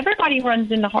bills. Everybody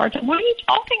runs into hard times. What are you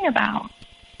talking about?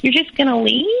 You're just going to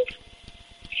leave?"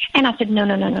 And I said,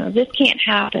 No. This can't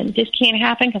happen. This can't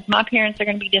happen because my parents are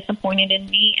going to be disappointed in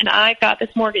me, and I've got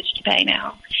this mortgage to pay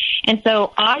now. And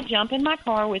so I jump in my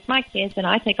car with my kids, and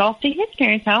I take off to his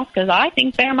parents' house because I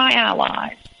think they're my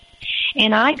allies.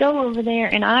 And I go over there,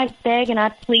 and I beg and I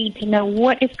plead to know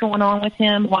what is going on with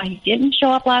him, why he didn't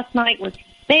show up last night, was he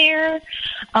there?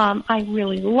 I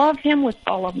really love him with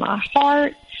all of my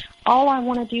heart. All I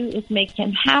want to do is make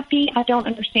him happy. I don't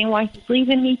understand why he's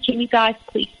leaving me. Can you guys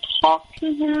please talk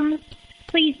to him?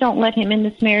 Please don't let him in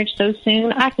this marriage so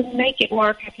soon. I can make it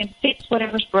work. I can fix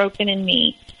whatever's broken in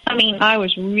me. I mean, I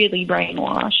was really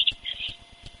brainwashed.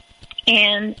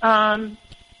 And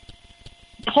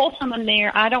the whole time I'm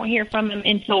there, I don't hear from him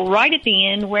until right at the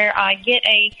end, where I get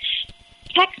a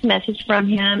text message from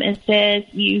him and says,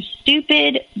 "You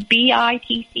stupid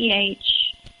bitch,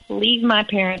 leave my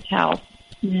parents' house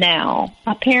now."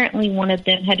 Apparently one of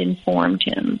them had informed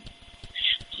him.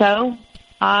 So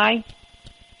I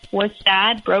was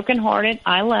sad, brokenhearted.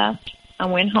 I left. I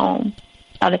went home.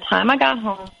 By the time I got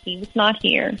home, he was not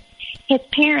here. His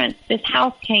parents, this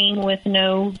house came with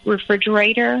no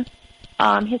refrigerator.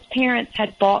 His parents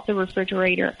had bought the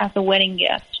refrigerator as a wedding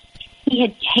gift. He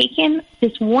had taken,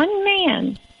 this one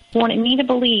man wanted me to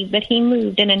believe that he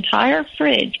moved an entire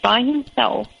fridge by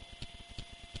himself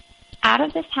out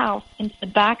of this house into the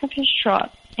back of his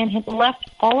truck and had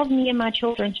left all of me and my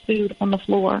children's food on the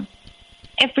floor.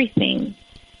 Everything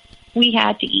we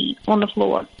had to eat on the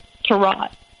floor to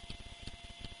rot.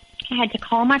 I had to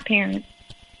call my parents,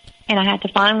 and I had to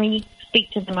finally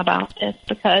speak to them about this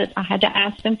because I had to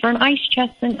ask them for an ice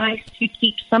chest and ice to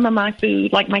keep some of my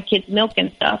food, like my kids' milk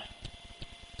and stuff,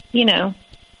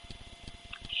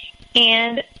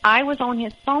 And I was on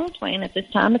his phone plan at this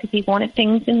time because he wanted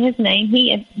things in his name.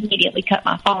 He immediately cut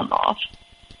my phone off.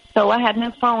 So I had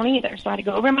no phone either. So I had to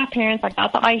go over to my parents. I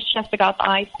got the ice chest. I got the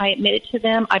ice. I admitted to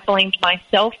them. I blamed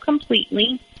myself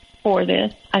completely for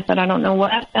this. I said, "I don't know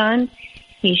what I've done.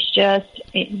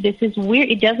 This is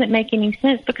weird. It doesn't make any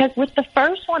sense." Because with the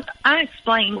first one, I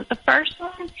explained, with the first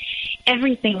one,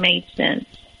 everything made sense.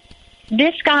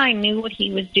 This guy knew what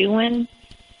he was doing.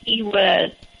 He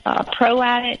was pro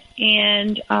at it,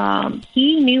 and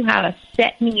he knew how to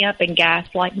set me up and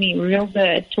gaslight me real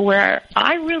good to where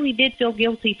I really did feel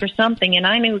guilty for something, and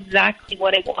I knew exactly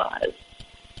what it was.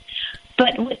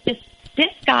 But with this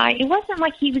guy, it wasn't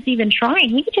like he was even trying.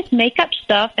 He could just make up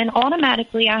stuff, and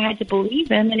automatically I had to believe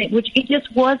him, and it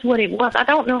just was what it was. I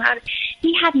don't know how to...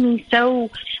 He had me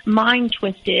so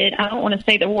mind-twisted. I don't want to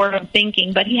say the word I'm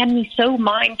thinking, but he had me so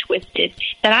mind-twisted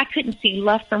that I couldn't see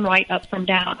left from right, up from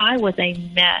down. I was a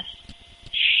mess.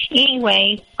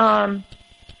 Anyways,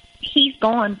 he's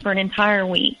gone for an entire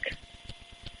week.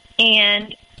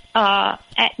 And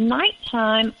at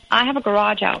nighttime, I have a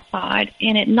garage outside,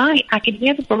 and at night I could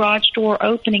hear the garage door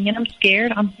opening, and I'm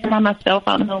scared. I'm by myself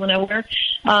out in the middle of nowhere.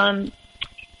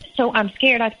 So I'm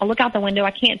scared. I look out the window.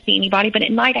 I can't see anybody, but at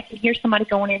night I can hear somebody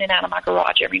going in and out of my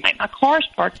garage every night. My car's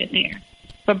parked in there.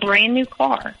 It's a brand new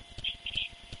car.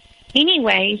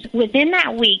 Anyways, within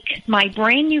that week, my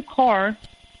brand new car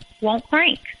won't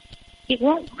crank. It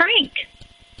won't crank.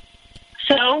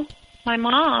 So my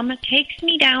mom takes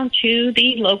me down to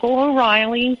the local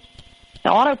O'Reilly's,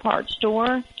 the auto parts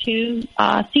store, to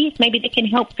see if maybe they can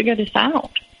help figure this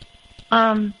out.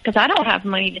 Because I don't have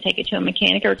money to take it to a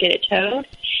mechanic or get it towed.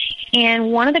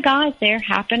 And one of the guys there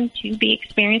happened to be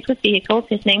experienced with vehicles.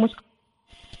 His name was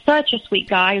such a sweet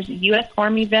guy. He was a U.S.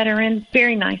 Army veteran,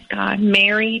 very nice guy,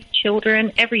 married,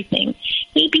 children, everything.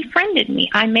 He befriended me.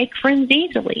 I make friends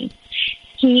easily.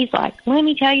 He's like, let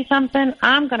me tell you something.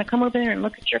 I'm going to come over there and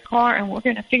look at your car, and we're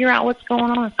going to figure out what's going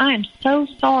on. I am so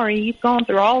sorry you've gone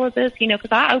through all of this,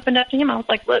 because I opened up to him. I was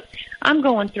like, look, I'm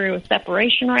going through a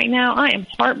separation right now. I am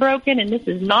heartbroken, and this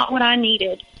is not what I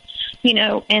needed,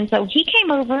 And so he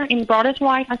came over, and he brought his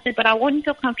wife. I said, but I wouldn't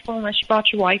feel comfortable unless you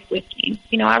brought your wife with you.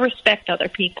 I respect other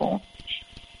people.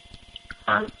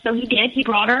 So he did. He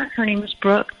brought her. Her name was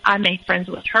Brooke. I made friends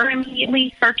with her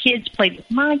immediately. Her kids played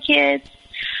with my kids.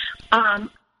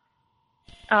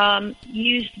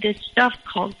 Used this stuff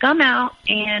called Gum Out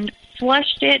and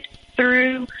flushed it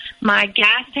through my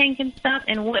gas tank and stuff.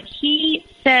 And what he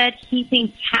said he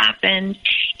thinks happened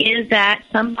is that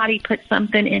somebody put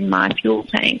something in my fuel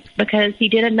tank, because he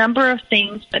did a number of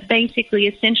things, but basically,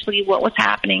 essentially what was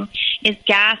happening is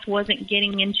gas wasn't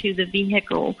getting into the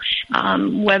vehicle,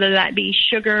 whether that be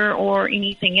sugar or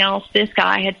anything else. This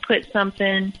guy had put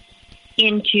something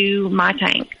into my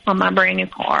tank on my brand new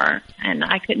car, and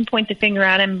I couldn't point the finger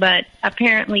at him, but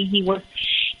apparently he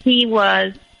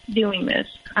was doing this.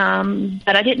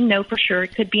 But I didn't know for sure.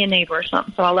 It could be a neighbor or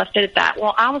something, so I left it at that.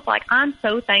 Well, I was like, I'm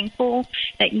so thankful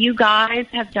that you guys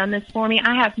have done this for me.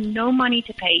 I have no money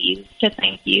to pay you to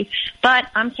thank you, but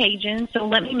I'm Cajun, so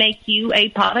let me make you a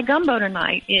pot of gumbo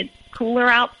tonight. It's cooler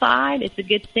outside. It's a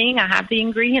good thing. I have the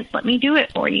ingredients. Let me do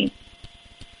it for you.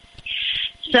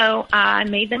 So I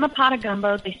made them a pot of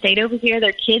gumbo. They stayed over here.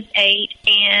 Their kids ate,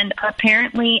 and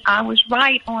apparently I was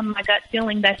right on my gut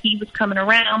feeling that he was coming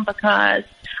around, because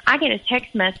I get a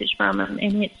text message from him,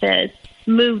 and it says,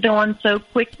 moved on so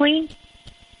quickly.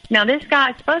 Now, this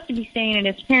guy's supposed to be staying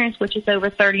at his parents', which is over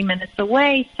 30 minutes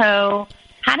away, so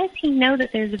how does he know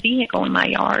that there's a vehicle in my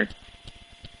yard?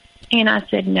 And I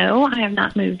said, no, I have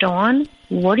not moved on.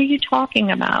 What are you talking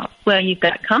about? Well, you've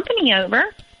got company over.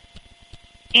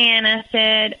 And I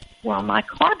said, well, my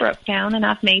car broke down, and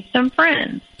I've made some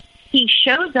friends. He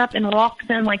shows up and walks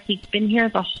in like he's been here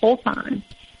the whole time.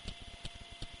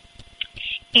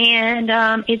 And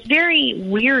it's very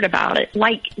weird about it.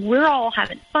 Like, we're all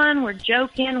having fun, we're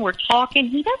joking, we're talking.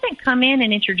 He doesn't come in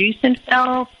and introduce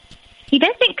himself. He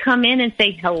doesn't come in and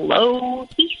say hello.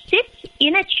 He sits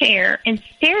in a chair and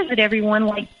stares at everyone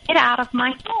like, get out of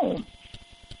my home.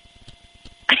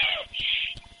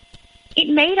 It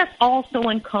made us all so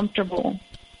uncomfortable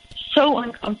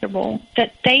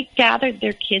that they gathered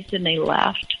their kids and they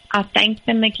left. I thanked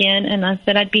them again, and I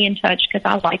said I'd be in touch because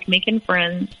I like making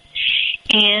friends.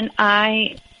 And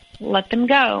I let them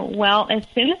go. Well, as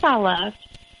soon as I left,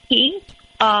 he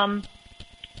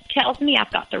tells me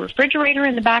I've got the refrigerator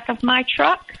in the back of my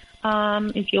truck.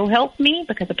 If you'll help me,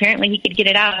 because apparently he could get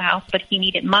it out of the house, but he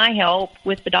needed my help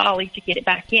with the dolly to get it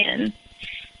back in.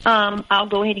 I'll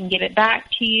go ahead and give it back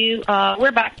to you.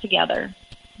 We're back together.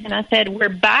 And I said, we're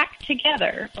back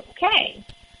together. Okay.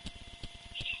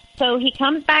 So he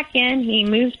comes back in. He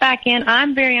moves back in.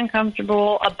 I'm very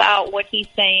uncomfortable about what he's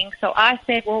saying. So I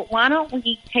said, well, why don't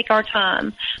we take our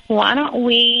time? Why don't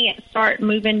we start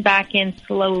moving back in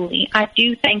slowly? I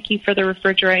do thank you for the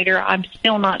refrigerator. I'm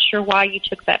still not sure why you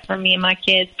took that from me and my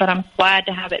kids, but I'm glad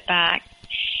to have it back.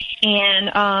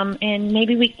 And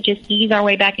maybe we could just ease our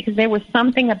way back, because there was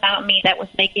something about me that was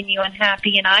making you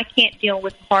unhappy, and I can't deal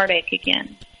with heartache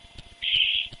again.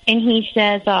 And he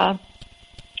says, no.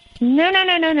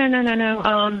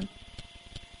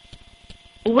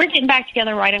 We're getting back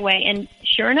together right away. And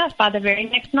sure enough, by the very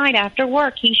next night after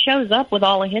work, he shows up with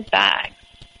all of his bags,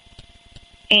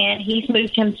 and he's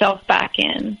moved himself back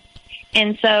in.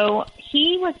 And so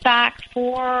he was back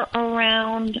for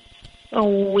around a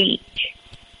week.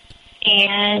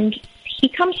 And he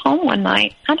comes home one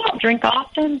night. I don't drink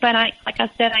often, but like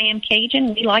I said, I am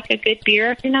Cajun. We like a good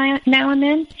beer every now and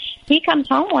then. He comes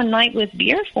home one night with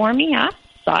beer for me. I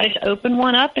decided to open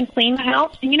one up and clean the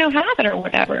house and, have it or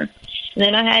whatever. And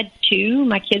then I had two.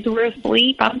 My kids were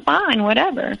asleep. I'm fine,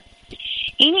 whatever.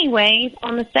 Anyways,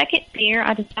 on the second beer,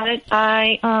 I decided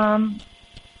I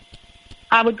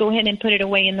would go ahead and put it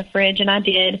away in the fridge, and I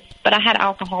did. But I had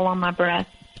alcohol on my breath.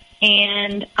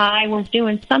 And I was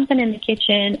doing something in the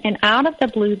kitchen, and out of the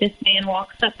blue, this man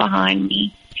walks up behind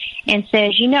me and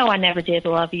says, I never did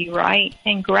love you, right?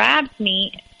 And grabs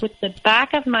me with the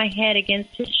back of my head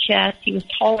against his chest. He was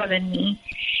taller than me,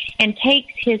 and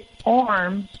takes his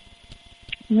arms,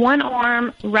 one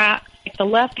arm wrapped the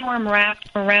left arm wrapped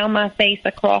around my face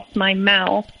across my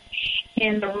mouth,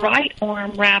 and the right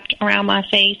arm wrapped around my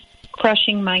face,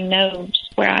 crushing my nose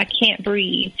where I can't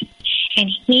breathe. And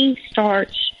he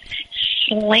starts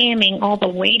slamming all the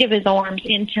weight of his arms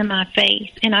into my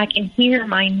face, and I can hear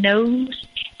my nose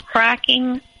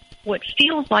cracking, what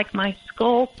feels like my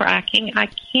skull cracking. I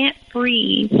can't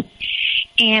breathe,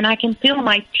 and I can feel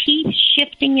my teeth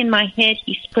shifting in my head.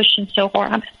 He's pushing so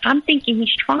hard. I'm thinking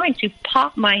he's trying to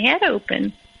pop my head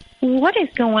open. What is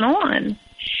going on?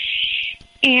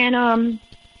 And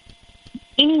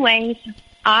anyways,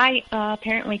 I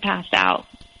apparently passed out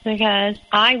because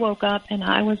I woke up and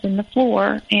I was in the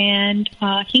floor, and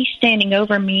he's standing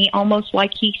over me almost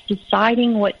like he's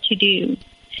deciding what to do.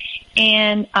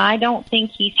 And I don't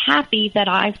think he's happy that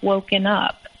I've woken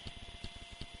up.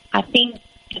 I think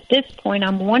at this point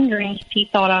I'm wondering if he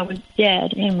thought I was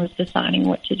dead and was deciding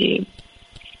what to do.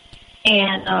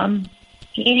 And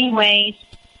anyways,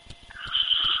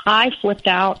 I flipped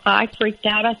out. I freaked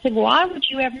out. I said, why would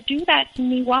you ever do that to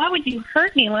me? Why would you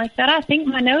hurt me like that? I think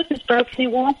my nose is broken.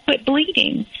 It won't quit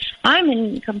bleeding. I'm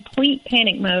in complete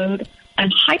panic mode.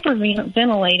 I'm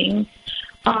hyperventilating.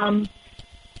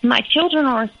 My children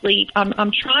are asleep.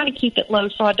 I'm trying to keep it low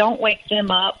so I don't wake them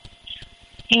up.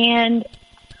 And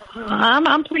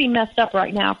I'm pretty messed up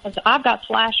right now because I've got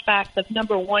flashbacks of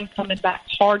number one coming back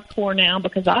hardcore now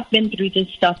because I've been through this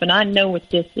stuff and I know what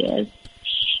this is.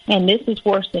 And this is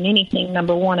worse than anything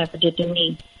number one ever did to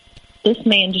me. This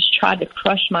man just tried to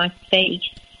crush my face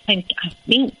and I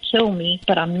think kill me,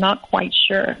 but I'm not quite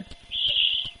sure.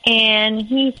 And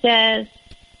he says,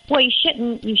 well, you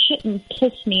shouldn't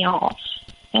piss me off.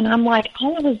 And I'm like,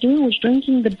 all I was doing was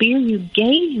drinking the beer you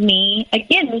gave me.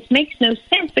 Again, this makes no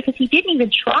sense because he didn't even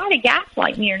try to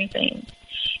gaslight me or anything.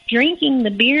 Drinking the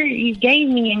beer you gave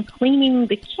me and cleaning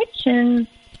the kitchen,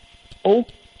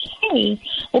 okay.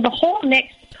 Well, the whole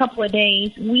next couple of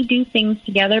days, we do things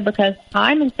together because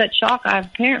I'm in such shock. I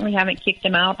apparently haven't kicked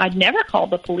him out. I'd never called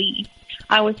the police.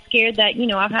 I was scared that,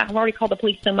 I've already called the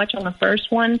police so much on the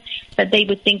first one that they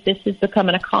would think this is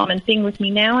becoming a common thing with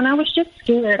me now. And I was just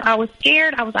scared. I was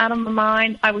scared. I was out of my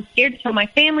mind. I was scared to tell my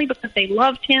family because they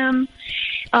loved him.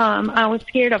 I was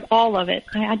scared of all of it.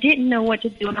 I didn't know what to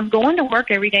do. And I'm going to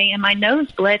work every day, and my nose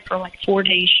bled for like 4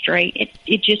 days straight.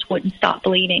 It just wouldn't stop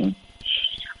bleeding.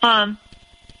 It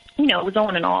was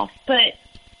on and off, but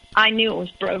I knew it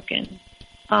was broken.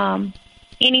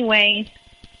 Anyways,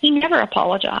 he never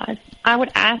apologized. I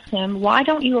would ask him, why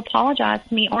don't you apologize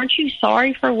to me? Aren't you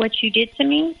sorry for what you did to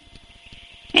me?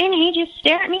 And he just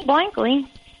stared at me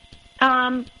blankly.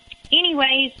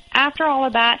 Anyways, after all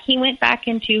of that, he went back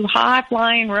into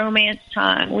high-flying romance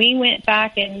time. We went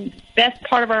back in best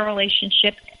part of our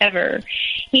relationship ever.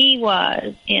 He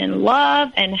was in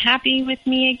love and happy with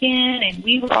me again, and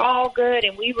we were all good,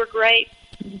 and we were great,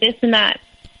 this and that.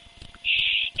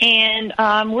 And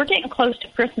we're getting close to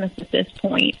Christmas at this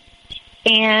point.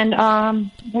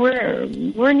 And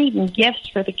we're needing gifts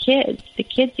for the kids. The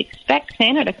kids expect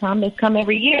Santa to come. They come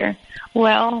every year.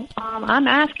 Well, I'm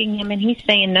asking him, and he's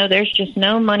saying, no, there's just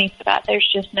no money for that. There's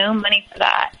just no money for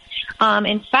that.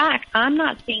 In fact, I'm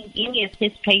not seeing any of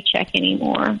his paycheck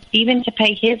anymore, even to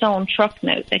pay his own truck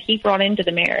note that he brought into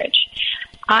the marriage.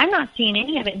 I'm not seeing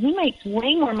any of it. He makes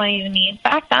way more money than me. In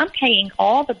fact, I'm paying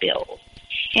all the bills.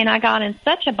 And I got in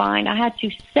such a bind, I had to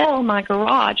sell my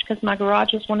garage because my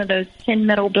garage was one of those tin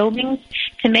metal buildings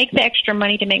to make the extra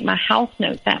money to make my house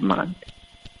note that month.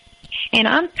 And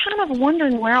I'm kind of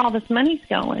wondering where all this money's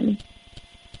going.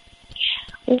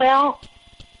 Well,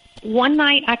 one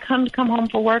night I come home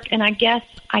from work, and I guess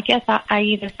I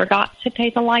either forgot to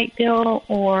pay the light bill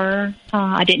or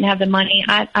I didn't have the money.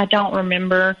 I don't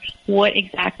remember what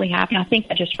exactly happened. I think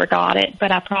I just forgot it,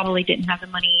 but I probably didn't have the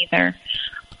money either.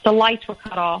 The lights were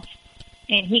cut off,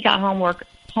 and he got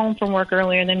home from work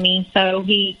earlier than me, so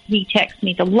he texted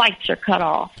me, the lights are cut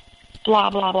off, blah,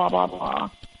 blah, blah, blah, blah.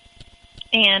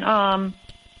 And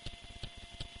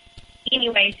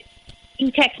anyways,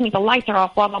 he texted me, the lights are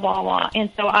off, blah, blah, blah, blah. And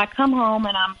so I come home,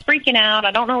 and I'm freaking out. I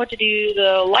don't know what to do.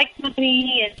 The light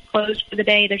company is closed for the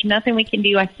day. There's nothing we can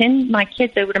do. I send my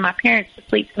kids over to my parents to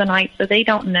sleep for the night so they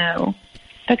don't know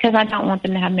because I don't want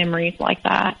them to have memories like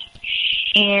that.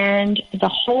 And the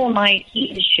whole night,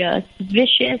 he is just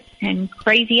vicious and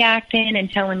crazy acting and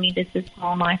telling me this is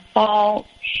all my fault,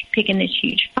 picking this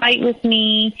huge fight with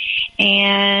me,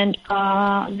 and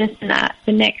this and that.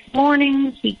 The next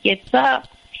morning, he gets up.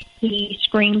 He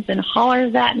screams and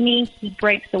hollers at me. He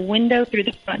breaks a window through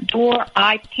the front door.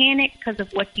 I panic because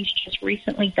of what he's just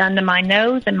recently done to my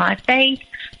nose and my face.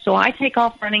 So I take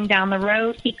off running down the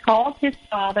road. He calls his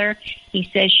father. He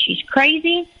says she's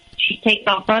crazy. She takes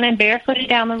off running barefooted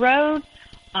down the road.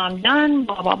 I'm done,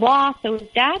 blah, blah, blah. So his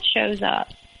dad shows up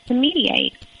to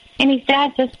mediate. And his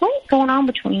dad says, what's going on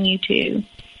between you two?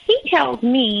 He tells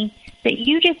me that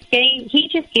he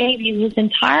just gave you his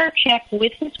entire check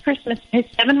with his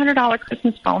 $700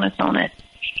 Christmas bonus on it.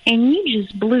 And you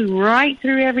just blew right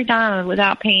through every dime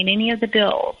without paying any of the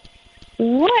bills.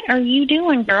 What are you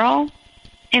doing, girl?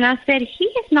 And I said, he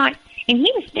is not, and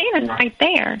he was standing right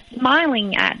there,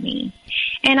 smiling at me.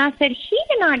 And I said, he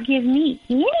did not give me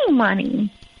any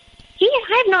money.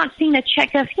 I have not seen a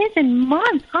check of his in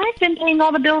months. I've been paying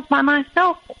all the bills by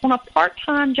myself on a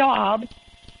part-time job,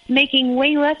 making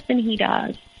way less than he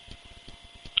does.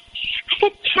 I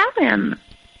said,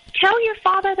 tell your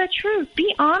father the truth.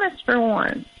 Be honest for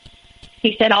once.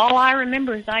 He said, all I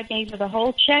remember is I gave her the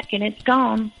whole check and it's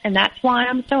gone. And that's why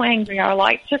I'm so angry. Our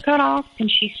lights are cut off and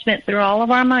she spent through all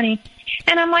of our money.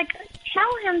 And I'm like,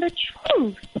 tell him the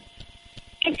truth.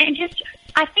 And just,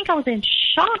 I think I was in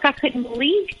shock. I couldn't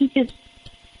believe he just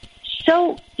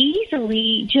so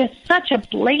easily, just such a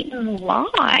blatant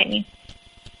lie.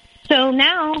 So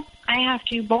now I have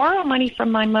to borrow money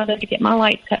from my mother to get my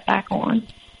lights cut back on,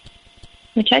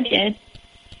 which I did.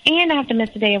 And I have to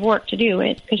miss a day of work to do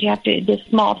it because this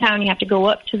small town, you have to go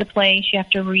up to the place. You have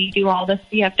to redo all this.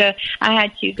 I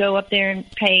had to go up there and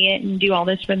pay it and do all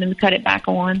this for them to cut it back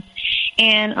on.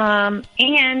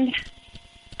 And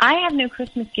I have no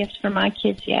Christmas gifts for my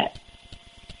kids yet.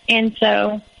 And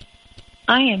so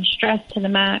I am stressed to the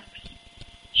max.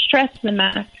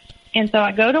 And so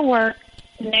I go to work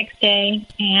the next day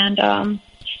and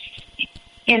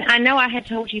I know I had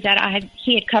told you that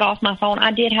he had cut off my phone.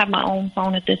 I did have my own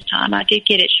phone at this time. I did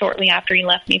get it shortly after he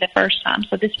left me the first time.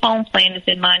 So this phone plan is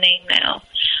in my name now.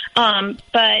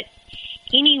 But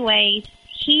anyways,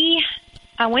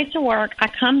 I went to work. I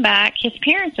come back. His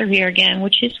parents are here again,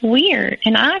 which is weird.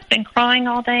 And I've been crying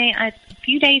all day. It's a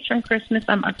few days from Christmas.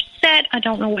 I'm upset. I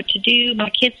don't know what to do. My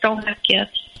kids don't have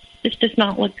gifts. This does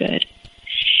not look good.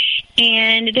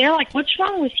 And they're like, what's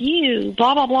wrong with you?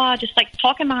 Blah, blah, blah. Just like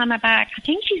talking behind my back. I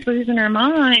think she's losing her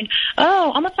mind.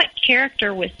 Oh, almost like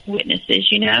character with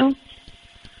witnesses, you know?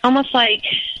 Almost like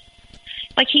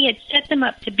he had set them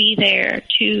up to be there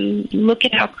to look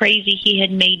at how crazy he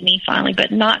had made me finally,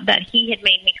 but not that he had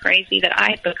made me crazy, that I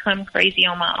had become crazy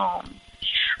on my own.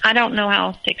 I don't know how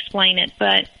else to explain it,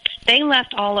 but they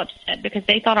left all upset because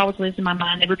they thought I was losing my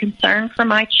mind. They were concerned for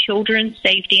my children's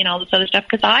safety and all this other stuff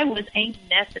because I was a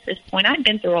mess at this point. I'd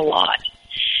been through a lot.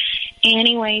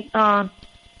 Anyways, after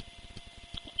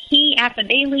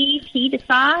they leave, he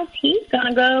decides he's going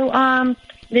to go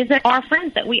visit our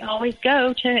friends that we always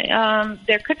go to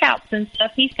their cookouts and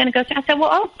stuff. He's going to go. I said,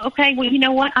 well, okay. Well, you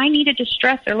know what? I need a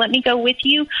distressor. Let me go with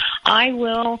you. I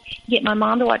will get my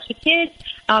mom to watch the kids.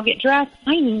 I'll get dressed.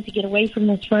 I need to get away from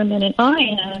this for a minute. I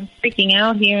am freaking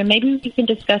out here. And maybe we can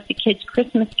discuss the kids'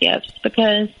 Christmas gifts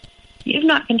because you've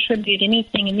not contributed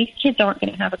anything and these kids aren't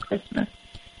going to have a Christmas.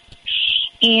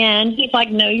 And he's like,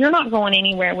 no, you're not going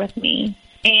anywhere with me.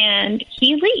 And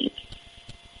he leaves.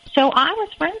 So I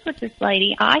was friends with this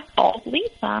lady. I called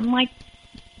Lisa. I'm like,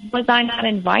 was I not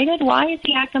invited? Why is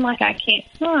he acting like I can't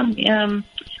come?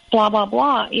 Blah, blah,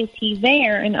 blah. Is he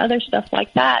there? And other stuff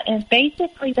like that. And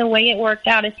basically the way it worked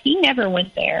out is he never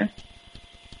went there.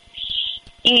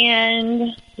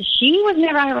 And she was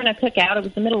never having a cookout. It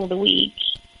was the middle of the week.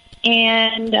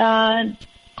 And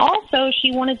also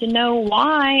she wanted to know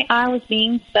why I was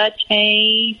being such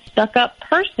a stuck-up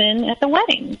person at the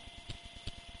wedding.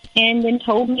 And then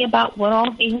told me about what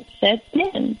all he had said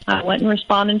then. I wasn't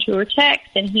responding to her text,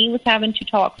 and he was having to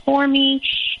talk for me.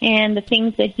 And the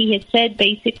things that he had said,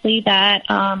 basically that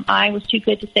I was too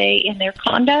good to stay in their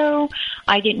condo.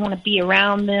 I didn't want to be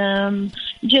around them.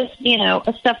 Just,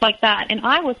 stuff like that. And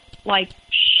I was,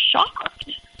 shocked.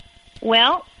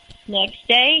 Well, next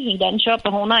day, he doesn't show up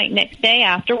the whole night. Next day,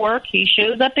 after work, he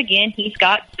shows up again. He's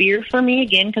got beer for me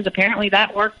again, because apparently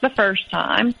that worked the first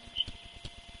time.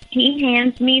 He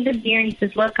hands me the beer and he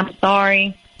says, look, I'm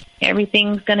sorry.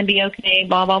 Everything's going to be okay,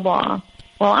 blah, blah, blah.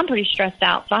 Well, I'm pretty stressed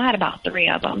out, so I had about 3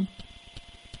 of them.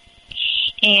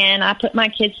 And I put my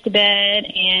kids to bed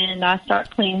and I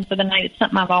start cleaning for the night. It's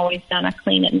something I've always done. I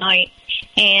clean at night.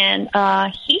 And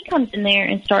he comes in there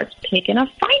and starts picking a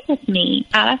fight with me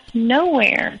out of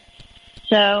nowhere.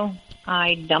 So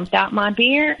I dumped out my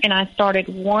beer and I started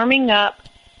warming up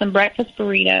some breakfast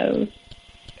burritos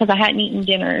because I hadn't eaten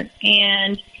dinner.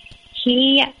 And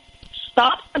he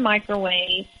stops the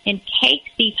microwave and takes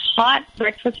these hot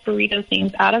breakfast burrito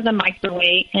things out of the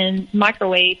microwave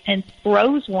and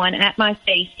throws one at my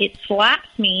face. It slaps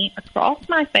me across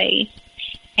my face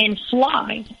and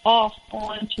flies off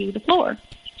onto the floor.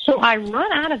 So I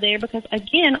run out of there because,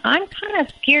 again, I'm kind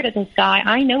of scared of this guy.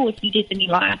 I know what he did to me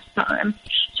last time.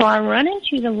 So I run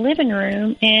into the living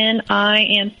room, and I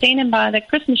am standing by the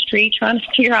Christmas tree trying to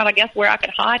figure out, I guess, where I could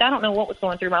hide. I don't know what was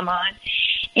going through my mind.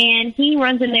 And he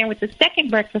runs in there with the second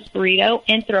breakfast burrito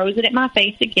and throws it at my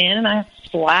face again, and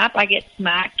I get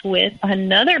smacked with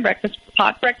another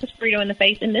hot breakfast burrito in the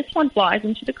face, and this one flies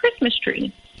into the Christmas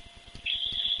tree.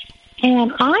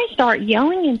 And I start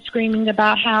yelling and screaming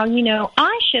about how,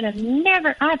 I should have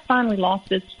I finally lost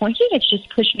this point. He has just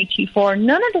pushed me too far.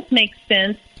 None of this makes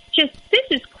sense. This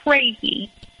is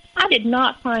crazy. I did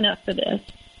not sign up for this.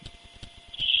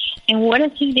 And what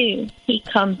does he do? He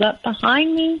comes up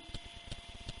behind me,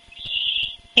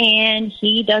 and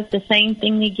he does the same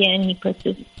thing again. He puts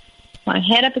my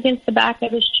head up against the back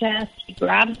of his chest. He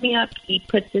grabs me up. He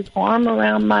puts his arm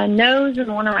around my nose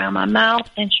and one around my mouth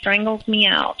and strangles me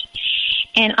out.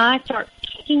 And I start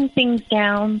kicking things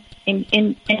down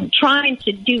and trying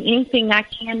to do anything I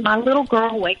can. My little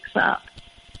girl wakes up,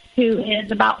 who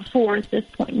is about 4 at this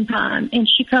point in time. And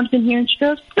she comes in here and she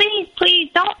goes, please,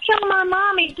 don't kill my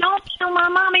mommy. Don't kill my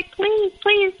mommy. Please,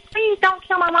 don't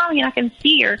kill my mommy. And I can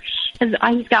see her because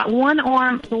he's got one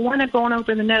arm, the one going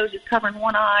over the nose is covering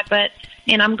one eye,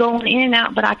 and I'm going in and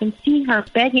out, but I can see her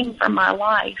begging for my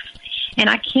life. And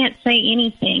I can't say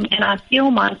anything, and I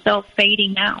feel myself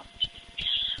fading out.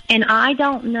 And I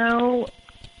don't know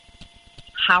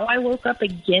how I woke up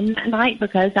again that night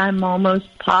because I'm almost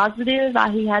positive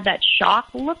he had that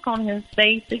shocked look on his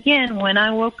face again when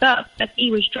I woke up, that he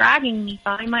was dragging me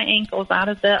by my ankles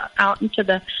out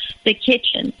into the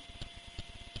kitchen.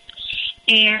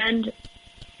 And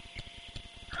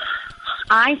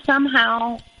I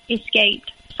somehow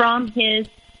escaped from his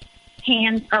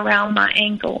hands around my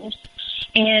ankles.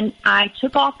 And I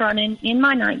took off running in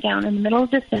my nightgown in the middle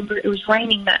of December. It was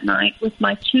raining that night with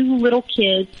my 2 little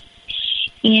kids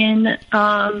in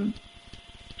tow,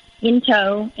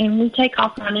 and we take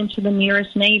off running to the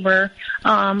nearest neighbor,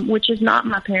 which is not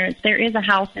my parents. There is a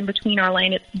house in between our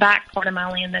land. It's the back part of my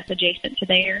land that's adjacent to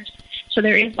theirs. So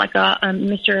there is like a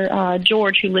Mr.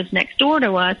 George who lives next door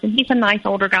to us, and he's a nice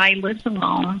older guy. He lives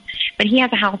alone, but he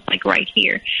has a house like right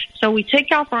here. So we take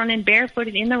off running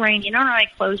barefooted in the rain in our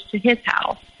night clothes to his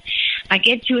house. I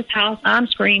get to his house. I'm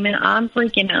screaming. I'm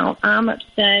freaking out. I'm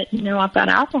upset. I've got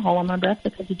alcohol on my breath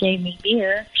because he gave me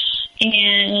beer.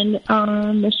 And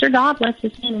Mr. Dodd lets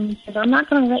us in, and he says, I'm not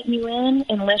going to let you in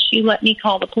unless you let me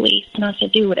call the police. And I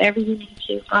said, do whatever you need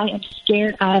to. I am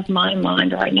scared out of my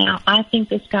mind right now. I think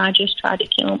this guy just tried to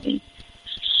kill me.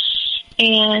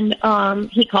 And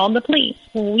he called the police.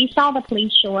 Well, we saw the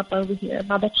police show up over here.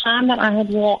 By the time that I had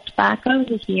walked back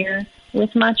over here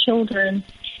with my children,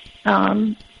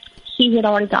 he had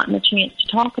already gotten a chance to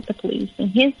talk with the police.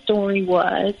 And his story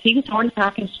was, he was already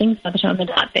packing his things by the time they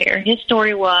got there. His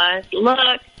story was,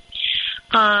 look,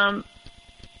 I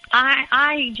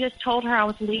just told her I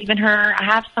was leaving her. I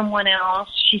have someone else.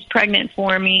 She's pregnant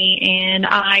for me. And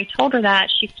I told her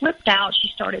that. She flipped out. She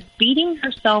started beating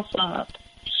herself up.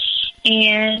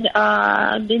 And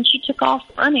then she took off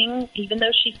running, even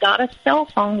though she's got a cell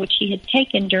phone, which she had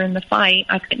taken during the fight.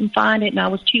 I couldn't find it, and I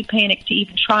was too panicked to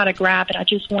even try to grab it. I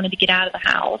just wanted to get out of the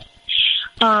house.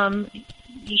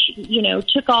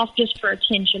 Took off just for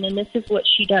attention, and this is what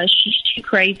she does. She's too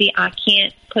crazy. I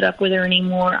can't put up with her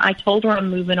anymore. I told her I'm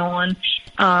moving on.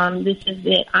 This is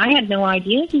it. I had no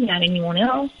idea he had anyone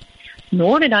else,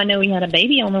 nor did I know he had a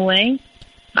baby on the way.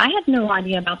 I had no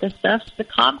idea about this stuff. So the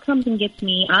cop comes and gets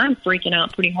me. I'm freaking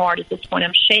out pretty hard at this point.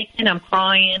 I'm shaking. I'm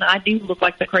crying. I do look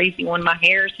like the crazy one. My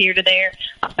hair's here to there.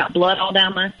 I've got blood all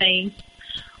down my face.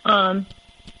 And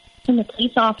the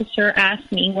police officer asked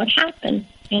me what happened.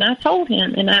 And I told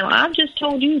him. And now I've just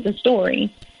told you the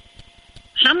story.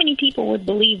 How many people would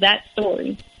believe that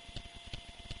story?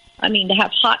 I mean, to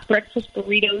have hot breakfast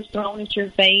burritos thrown at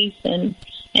your face and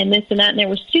this and that. And there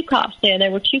was 2 cops there.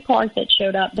 There were 2 cars that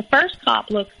showed up. The first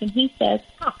cop looks and he says,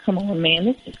 oh, come on, man,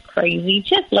 this is crazy.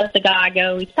 Just let the guy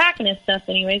go. He's packing his stuff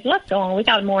anyways. Let's go on. We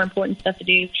got more important stuff to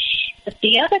do. But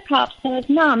the other cop says,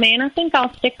 no, man, I think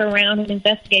I'll stick around and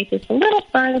investigate this a little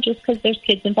further just because there's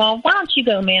kids involved. Why don't you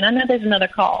go, man? I know there's another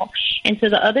call. And so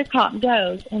the other cop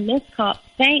goes, and this cop,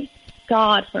 thank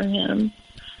God for him,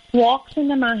 walks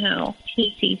into my house.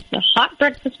 He sees the hot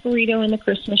breakfast burrito in the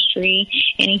Christmas tree,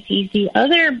 and he sees the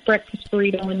other breakfast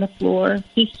burrito in the floor.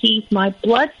 He sees my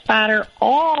blood spatter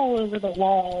all over the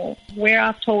wall where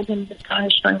I've told him this guy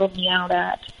has strangled me out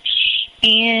at.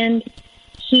 And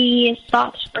he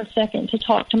stops for a second to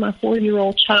talk to my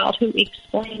 4-year-old child, who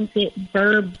explains it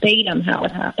verbatim how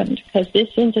it happened, because this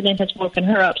incident has woken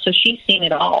her up, so she's seen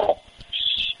it all.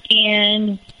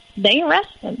 And they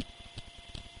arrest him.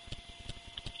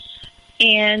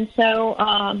 And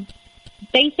so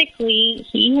basically,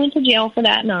 he went to jail for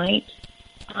that night.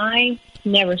 I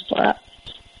never slept.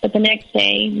 But the next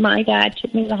day, my dad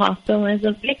took me to the hospital as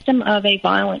a victim of a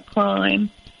violent crime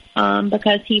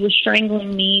because he was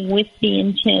strangling me with the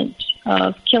intent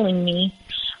of killing me.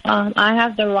 I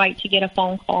have the right to get a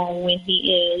phone call when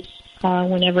he is,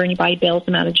 whenever anybody bails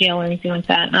him out of jail or anything like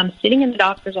that. I'm sitting in the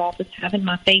doctor's office having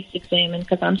my face examined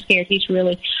because I'm scared.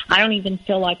 I don't even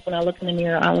feel like when I look in the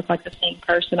mirror, I look like the same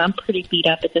person. I'm pretty beat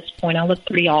up at this point. I look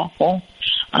pretty awful.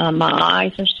 My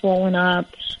eyes are swollen up.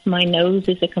 My nose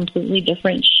is a completely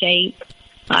different shape.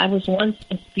 I was once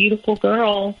this beautiful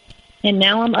girl, and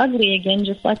now I'm ugly again,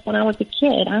 just like when I was a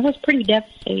kid. I was pretty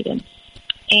devastated.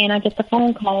 And I get the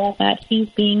phone call that he's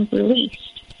being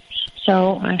released.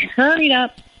 So I hurried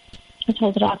up. I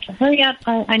told the doctor, hurry up.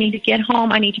 I need to get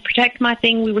home. I need to protect my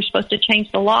thing. We were supposed to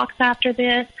change the locks after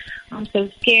this. I'm so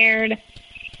scared.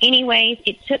 Anyways,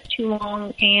 it took too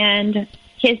long, and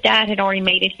his dad had already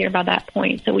made it here by that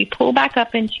point. So we pull back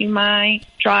up into my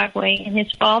driveway, and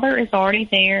his father is already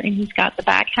there, and he's got the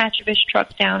back hatch of his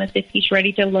truck down as if he's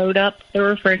ready to load up the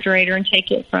refrigerator and take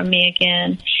it from me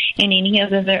again and any of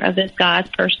this guy's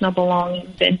personal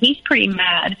belongings. And he's pretty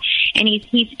mad, and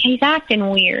he's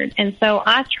acting weird. And so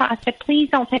I said, please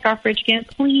don't take our fridge again.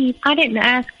 Please. I didn't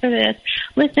ask for this.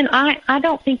 Listen, I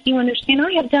don't think you understand.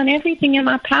 I have done everything in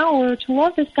my power to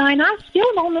love this guy, and I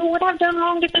still don't know what I've done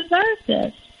wrong to deserve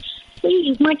this.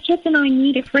 Please, my kids and I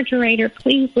need a refrigerator.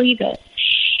 Please leave it.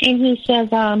 And he says,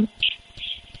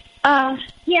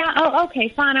 okay,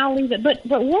 fine, I'll leave it. But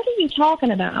what are you talking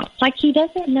about? Like, he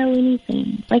doesn't know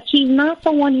anything. Like, he's not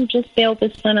the one who just bailed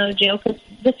his son out of jail, because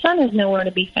the son is nowhere to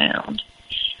be found.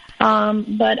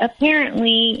 But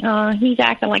apparently, he's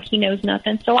acting like he knows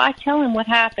nothing. So I tell him what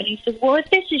happened. He says, well, if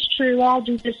this is true, I'll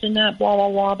do this and that, blah, blah,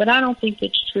 blah. But I don't think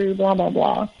it's true, blah, blah,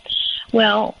 blah.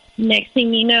 Well, next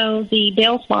thing you know, the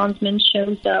bail bondsman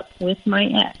shows up with my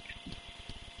ex.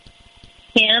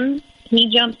 He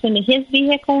jumps into his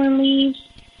vehicle and leaves.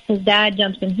 His dad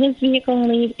jumps in his vehicle and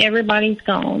leaves. Everybody's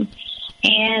gone.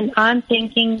 And I'm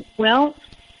thinking, well,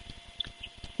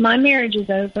 my marriage is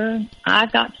over.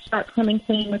 I've got to start coming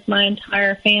clean with my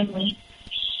entire family.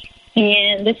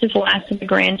 And this has lasted a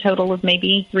grand total of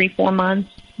maybe 3-4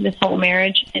 months, this whole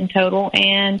marriage in total.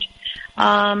 And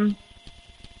I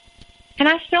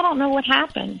still don't know what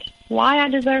happened, why I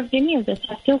deserved any of this.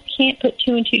 I still can't put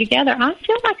two and two together. I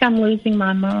feel like I'm losing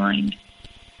my mind.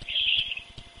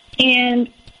 And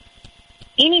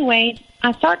anyway,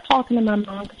 I start talking to my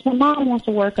mom, because my mom wants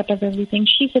a workup of everything.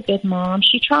 She's a good mom.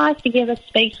 She tries to give us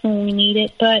space when we need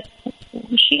it, but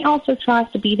she also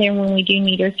tries to be there when we do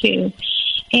need her too.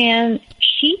 And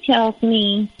she tells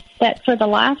me that for the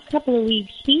last couple of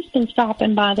weeks, he's been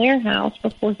stopping by their house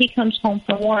before he comes home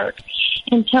from work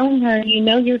and telling her, you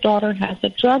know your daughter has a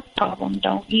drug problem,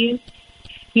 don't you?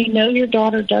 You know your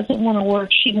daughter doesn't want to work.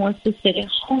 She wants to sit at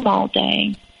home all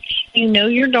day. You know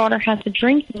your daughter has a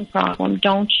drinking problem,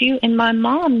 don't you? And my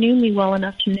mom knew me well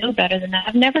enough to know better than that.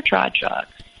 I've never tried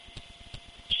drugs.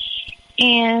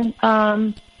 And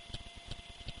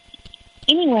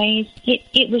anyways,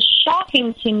 it was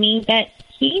shocking to me that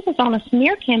he was on a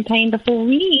smear campaign before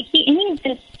any of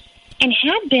this, and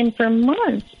had been for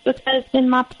months, because then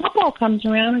my papa comes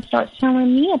around and starts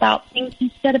telling me about things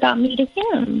he said about me to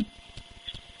him.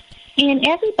 And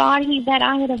everybody that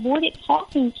I had avoided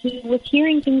talking to was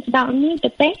hearing things about me,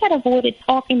 but they had avoided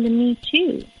talking to me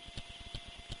too.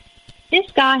 This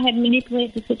guy had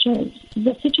manipulated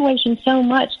the situation so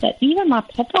much that even my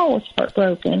papa was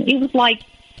heartbroken. It was like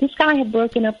this guy had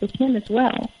broken up with him as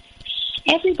well.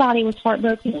 Everybody was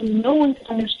heartbroken, and no one could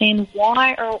understand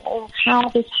why or how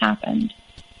this happened.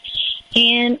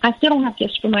 And I still don't have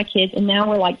gifts for my kids, and now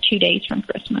we're like 2 days from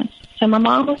Christmas. So my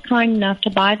mom was kind enough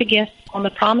to buy the gifts on the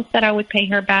promise that I would pay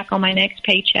her back on my next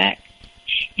paycheck.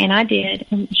 And I did,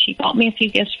 and she bought me a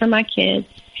few gifts for my kids.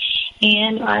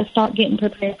 And I start getting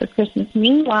prepared for Christmas.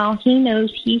 Meanwhile, he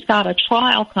knows he's got a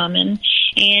trial coming,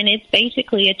 and it's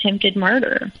basically attempted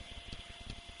murder.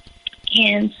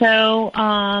 And so,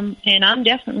 and I'm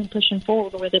definitely pushing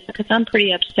forward with it because I'm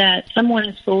pretty upset. Someone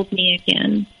has fooled me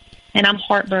again, and I'm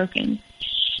heartbroken.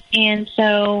 And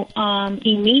so,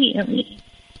 immediately,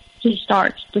 he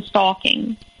starts the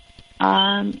stalking.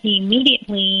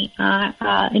 Immediately,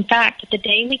 in fact, the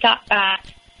day we got back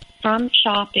from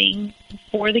shopping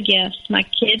for the gifts, my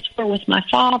kids were with my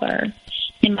father,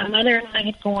 and my mother and I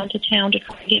had gone to town to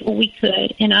try to get what we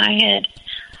could, and I had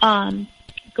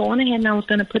gone ahead and I was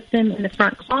going to put them in the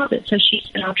front closet. So she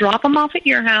said, I'll drop them off at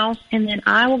your house, and then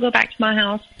I will go back to my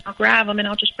house, I'll grab them, and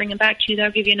I'll just bring them back to you.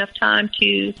 That'll give you enough time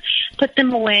to put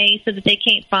them away so that they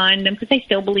can't find them, because they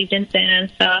still believed in Santa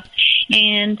and stuff.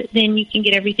 and then you can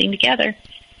get everything together,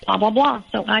 blah, blah, blah.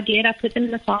 So I did. I put them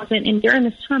in the closet, and during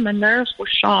this time, my nerves were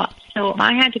shot. So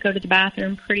I had to go to the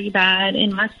bathroom pretty bad,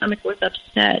 and my stomach was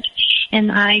upset. And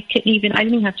I didn't even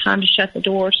have time to shut the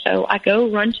door. So I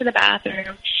run to the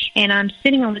bathroom, and I'm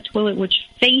sitting on the toilet, which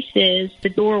faces the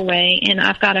doorway, and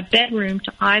I've got a bedroom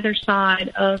to either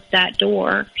side of that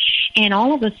door. And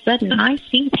all of a sudden, I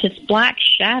see this black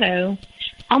shadow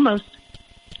almost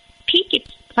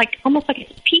almost like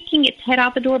it's peeking its head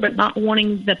out the door, but not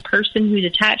wanting the person who's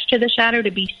attached to the shadow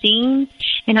to be seen.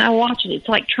 And I watch it. It's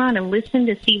like trying to listen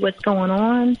to see what's going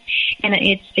on. And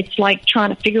it's like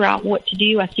trying to figure out what to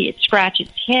do. I see it scratch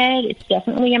its head. It's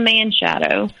definitely a man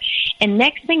shadow. And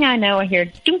next thing I know, I hear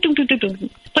doom, doom, doom, doom, doom,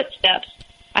 footsteps.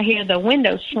 I hear the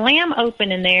window slam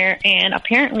open in there, and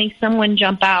apparently someone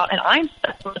jump out, and I'm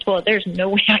stuck on the toilet. There's no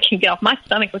way I can get off. My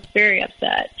stomach was very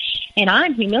upset, and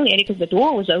I'm humiliated because the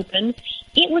door was open.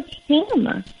 It was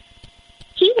him.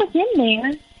 He was in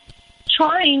there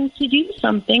trying to do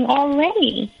something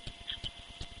already.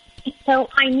 So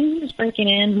I knew he was breaking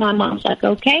in. My mom's like,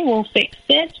 okay, we'll fix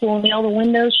this. We'll nail the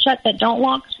windows shut that don't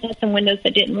lock. We had some windows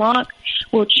that didn't lock.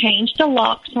 We'll change the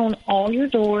locks on all your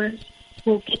doors.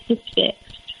 We'll get this fixed.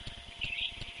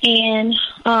 And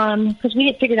because we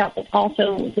had figured out that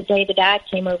also the day the dad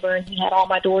came over and he had all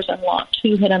my doors unlocked,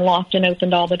 who had unlocked and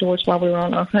opened all the doors while we were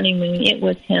on our honeymoon, it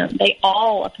was him. They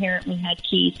all apparently had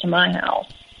keys to my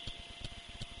house.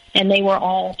 And they were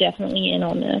all definitely in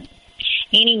on this.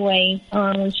 Anyway,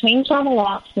 we changed all the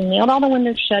locks and nailed all the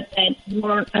windows shut that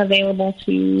weren't available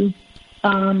to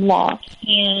lock.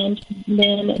 And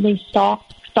then the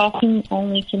stalking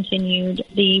only continued.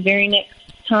 The very next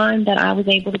time that I was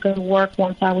able to go to work,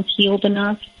 once I was healed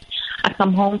enough, I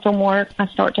come home from work, I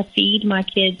start to feed my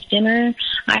kids dinner.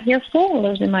 I hear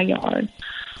four-wheelers in my yard.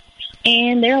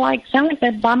 And they're sound like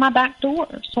they're by my back door.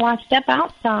 So I step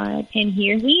outside, and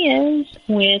here he is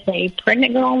with a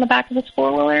pregnant girl on the back of his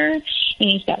four-wheeler, and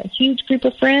he's got a huge group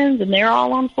of friends, and they're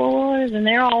all on four-wheelers, and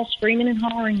they're all screaming and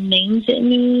hollering names at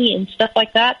me and stuff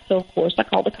like that. So, of course, I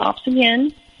called the cops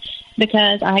again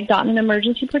because I had gotten an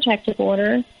emergency protective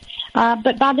order.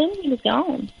 But by then he was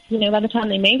gone. By the time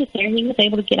they made it there, he was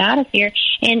able to get out of here.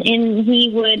 And he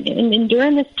would, and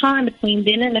during this time between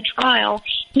then and the trial,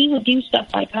 he would do stuff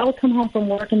like I would come home from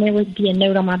work and there would be a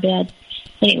note on my bed,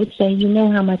 and it would say, you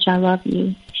know how much I love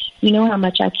you. You know how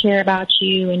much I care about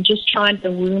you, and just trying to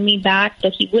woo me back,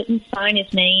 but he wouldn't sign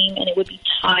his name, and it would be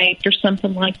typed or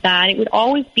something like that. It would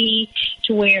always be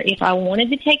to where if I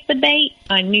wanted to take the bait,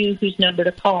 I knew whose number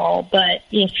to call, but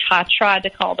if I tried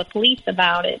to call the police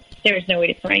about it, there was no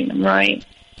way to frame them, right?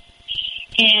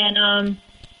 And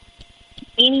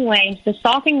anyways, the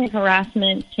stalking and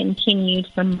harassment continued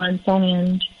for months on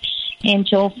end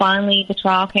until finally the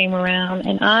trial came around,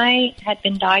 and I had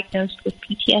been diagnosed with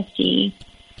PTSD.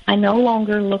 I no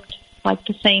longer looked like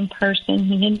the same person.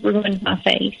 He had ruined my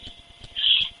face.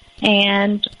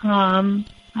 And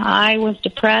I was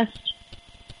depressed.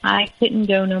 I couldn't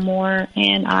go no more.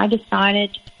 And I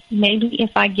decided maybe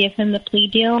if I give him the plea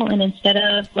deal, and instead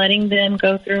of letting them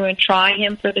go through and try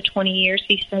him for the 20 years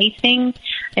he's facing,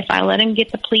 if I let him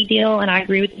get the plea deal, and I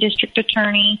agree with the district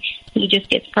attorney, he just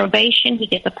gets probation, he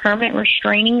gets a permanent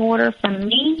restraining order from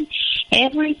me.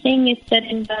 Everything is said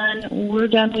and done. We're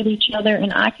done with each other,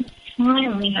 and I can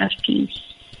finally have peace.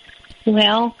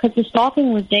 Well, because the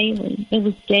stalking was daily. It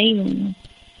was daily.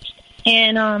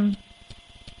 And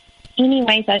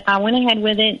anyways, I went ahead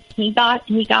with it. He got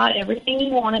everything he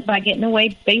wanted by getting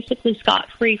away basically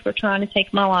scot-free for trying to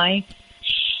take my life.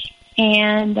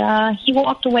 And he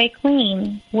walked away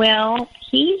clean. Well,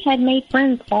 he had made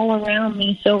friends all around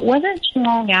me, so it wasn't too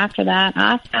long after that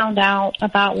I found out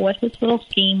about what his little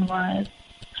scheme was.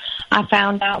 I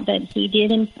found out that he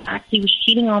did, in fact, he was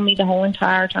cheating on me the whole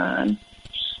entire time,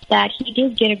 that he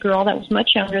did get a girl that was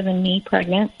much younger than me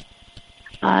pregnant.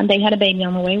 They had a baby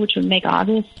on the way, which would make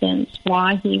obvious sense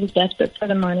why he was desperate for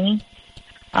the money.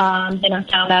 Then I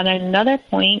found out at another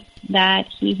point that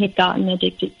he had gotten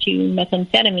addicted to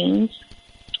methamphetamines,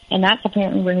 and that's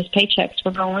apparently where his paychecks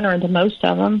were going, or the most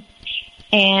of them.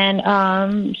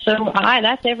 And so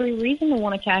that's every reason to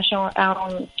want to cash out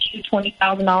on two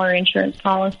 $20,000 insurance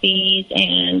policies.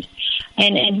 And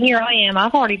here I am.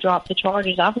 I've already dropped the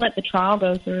charges. I've let the trial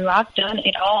go through. I've done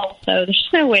it all. So there's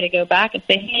no way to go back and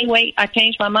say, hey, wait, I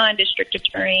changed my mind, district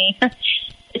attorney.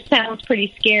 It sounds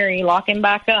pretty scary, locking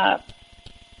back up.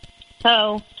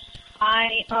 So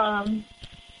I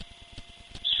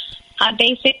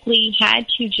basically had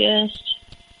to just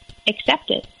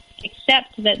accept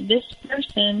that this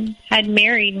person had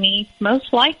married me,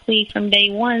 most likely from day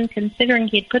one, considering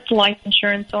he had put the life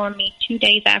insurance on me 2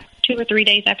 or 3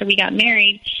 days after we got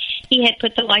married. he had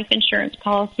put the life insurance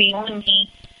policy on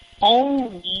me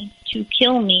only to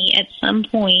kill me at some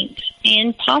point,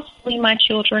 and possibly my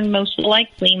children, most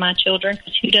likely my children,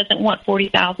 because who doesn't want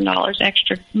 $40,000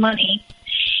 extra money?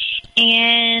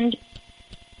 And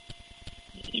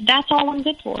that's all I'm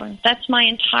good for. That's my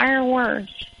entire worth.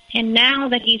 And now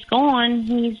that he's gone,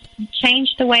 he's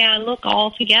changed the way I look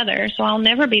altogether, so I'll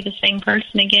never be the same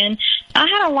person again. I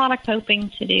had a lot of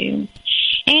coping to do.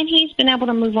 And he's been able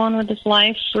to move on with his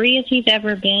life free as he's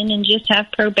ever been and just have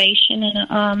probation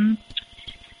and,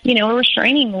 a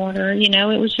restraining order.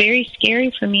 It was very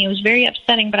scary for me. It was very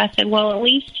upsetting. But I said, well, at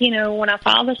least, when I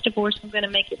file this divorce, I'm going to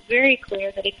make it very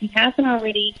clear that if he hasn't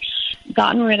already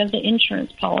gotten rid of the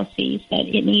insurance policies, that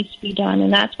it needs to be done.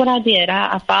 And that's what I did.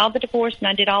 I filed the divorce and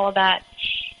I did all of that.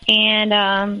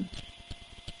 And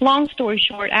long story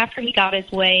short, after he got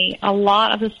his way, a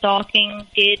lot of the stalking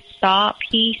did stop.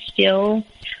 He still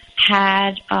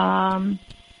had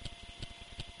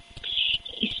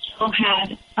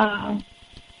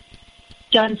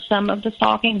done some of the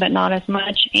stalking, but not as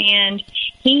much. And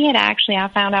he had actually, I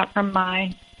found out from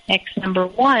my ex number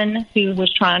one, who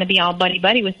was trying to be all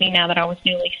buddy-buddy with me now that I was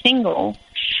newly single,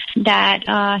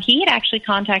 that he had actually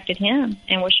contacted him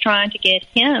and was trying to get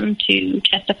him to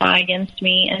testify against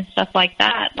me and stuff like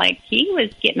that. Like, he was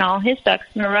getting all his ducks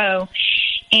in a row.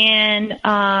 And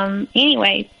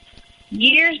anyway,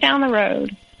 years down the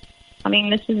road,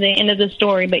 this is the end of the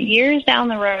story, but years down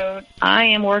the road, I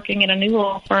am working at a new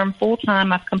law firm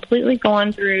full-time. I've completely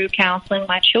gone through counseling.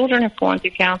 My children have gone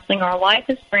through counseling. Our life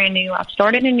is brand new. I've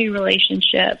started a new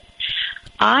relationship.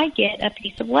 I get a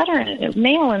piece of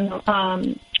mail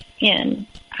in.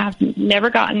 I've never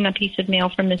gotten a piece of mail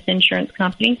from this insurance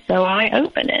company, so I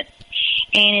open it.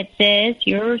 And it says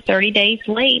you're 30 days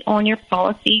late on your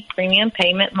policy premium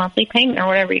payment, monthly payment, or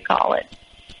whatever you call it.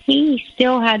 He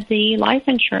still had the life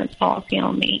insurance policy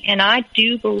on me. And I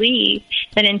do believe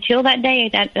that until that day,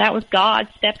 that was God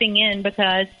stepping in,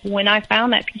 because when I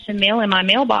found that piece of mail in my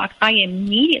mailbox, I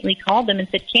immediately called them and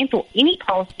said, cancel any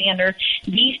policy under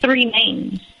these three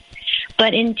names.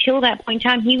 But until that point in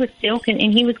time, he was still,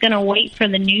 and he was going to wait for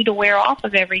the new to wear off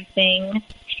of everything.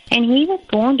 And he was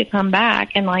going to come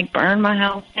back and, burn my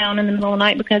house down in the middle of the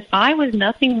night, because I was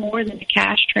nothing more than a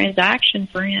cash transaction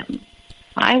for him.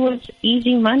 I was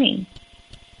easy money.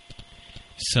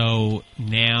 So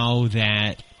now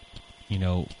that,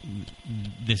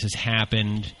 this has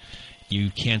happened, you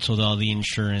canceled all the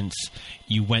insurance,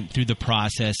 you went through the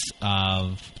process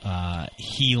of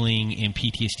healing in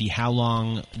PTSD. How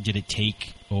long did it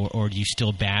take, or do you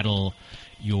still battle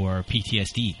your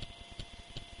PTSD?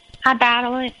 I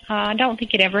battle it. I don't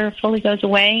think it ever fully goes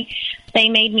away. They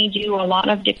made me do a lot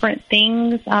of different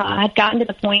things. I'd gotten to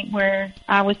the point where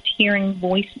I was hearing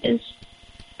voices.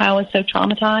 I was so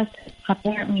traumatized.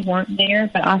 Apparently weren't there,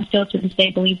 but I still to this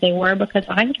day believe they were, because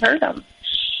I had heard them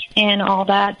and all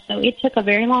that. So it took a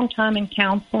very long time in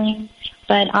counseling,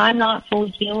 but I'm not fully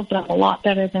healed, but I'm a lot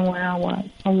better than where I was.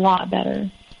 A lot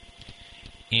better.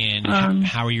 And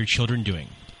how are your children doing?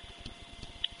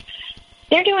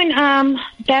 They're doing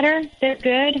better. They're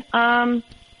good.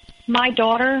 My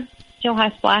daughter still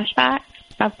has flashbacks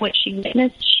of what she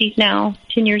witnessed. She's now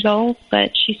 10 years old,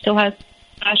 but she still has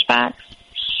flashbacks.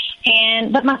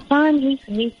 But my son,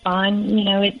 he's fine.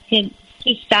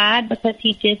 He's sad because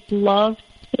he did love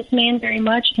this man very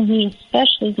much, and he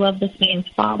especially loved this man's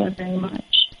father very much.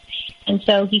 And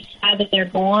so he's sad that they're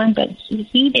gone, but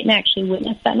he didn't actually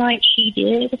witness that night. She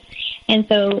did. And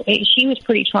so she was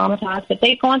pretty traumatized. But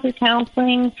they've gone through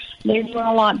counseling. They're doing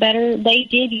a lot better. They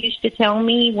did used to tell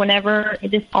me whenever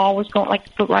this all was going,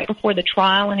 right before the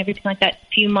trial and everything like that,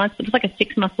 few months, it was like a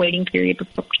 6-month waiting period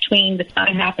between the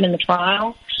time it happened and the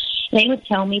trial. They would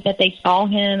tell me that they saw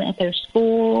him at their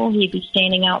school. He'd be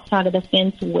standing outside of the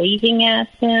fence waving at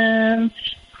them.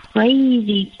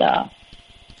 Crazy stuff.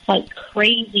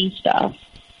 Crazy stuff,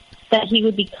 that he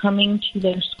would be coming to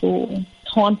their school,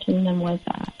 taunting them with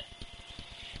that.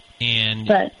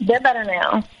 But they're better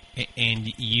now.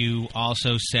 And you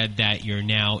also said that you're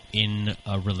now in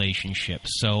a relationship.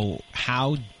 So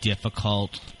how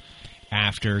difficult,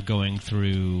 after going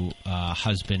through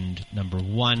husband number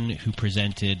one, who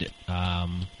presented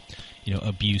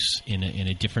abuse in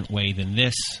a different way than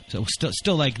this, so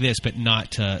still like this, but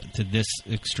not to this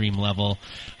extreme level,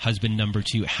 husband number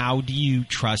two, how do you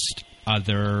trust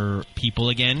other people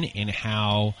again, and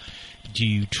how do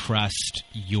you trust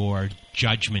your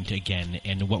judgment again,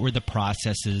 and what were the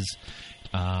processes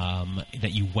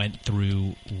that you went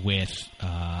through with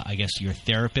I guess your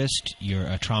therapist,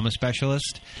 a trauma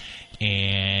specialist,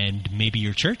 and maybe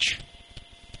your church?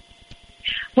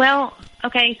 Well,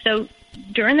 okay, so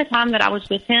during the time that I was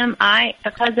with him,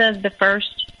 because of the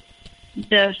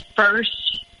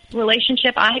first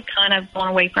relationship, I had kind of gone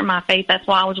away from my faith. That's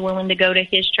why I was willing to go to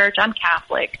his church. I'm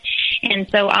Catholic. And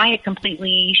so I had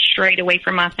completely strayed away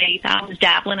from my faith. I was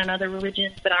dabbling in other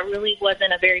religions, but I really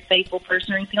wasn't a very faithful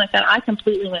person or anything like that. I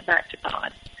completely went back to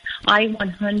God. I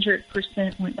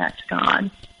 100% went back to God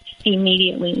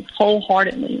immediately,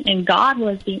 wholeheartedly. And God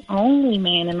was the only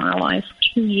man in my life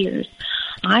for 2 years.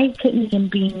 I couldn't even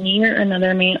be near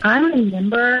another man. I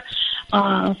remember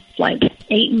like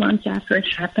 8 months after it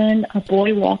happened, a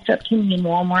boy walked up to me in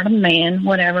Walmart, a man,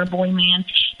 whatever, boy, man.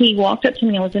 He walked up to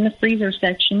me. I was in the freezer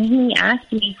section. He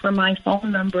asked me for my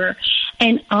phone number,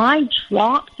 and I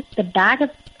dropped the bag of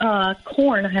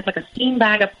corn. I had like a steam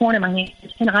bag of corn in my hand,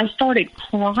 and I started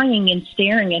crying and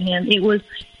staring at him. It was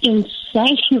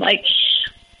insane. Like,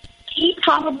 he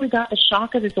probably got the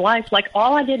shock of his life. Like,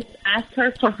 all I did was ask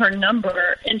her for her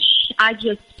number, and I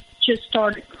just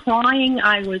started crying.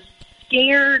 I was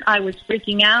scared. I was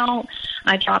freaking out.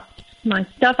 I dropped my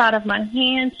stuff out of my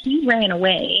hands. He ran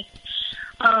away.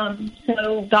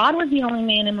 So God was the only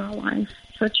man in my life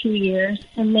for 2 years.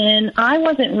 And then I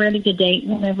wasn't ready to date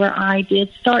whenever I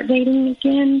did start dating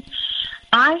again.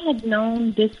 I had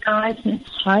known this guy since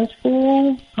high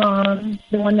school, the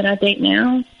one that I date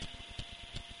now.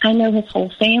 I know his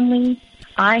whole family.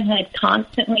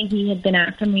 He had been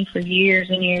after me for years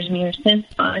and years and years since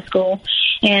high school.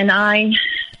 And I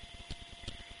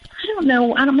don't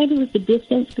know, maybe it was the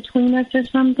distance between us or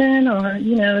something, or,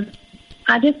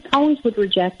 I just always would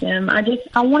reject him. I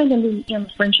wanted him to be on the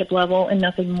friendship level and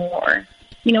nothing more.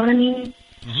 You know what I mean?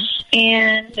 Mm-hmm.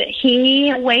 And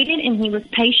he waited, and he was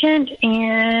patient,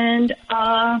 and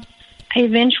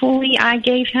eventually I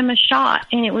gave him a shot,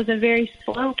 and it was a very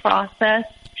slow process.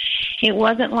 It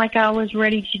wasn't like I was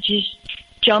ready to just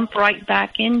jump right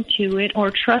back into it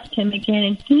or trust him again.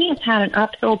 And he has had an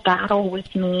uphill battle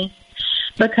with me,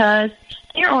 because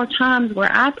there are times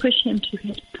where I push him to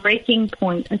his breaking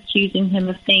point, accusing him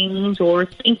of things or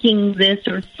thinking this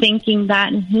or thinking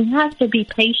that, and he has to be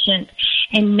patient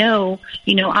and know,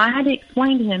 I had to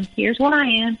explain to him, here's what I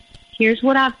am, here's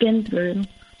what I've been through.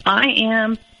 I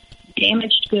am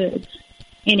damaged goods.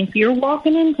 And if you're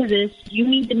walking into this, you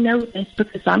need to know this,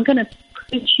 because I'm going to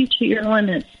push you to your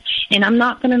limits, and I'm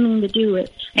not going to mean to do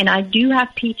it. And I do have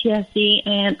PTSD,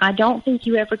 and I don't think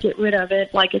you ever get rid of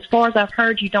it. Like, as far as I've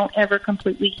heard, you don't ever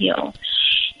completely heal.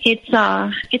 It's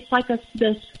like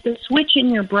the switch in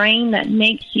your brain that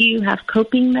makes you have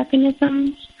coping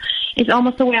mechanisms. It's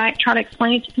almost the way I try to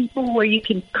explain it to people, where you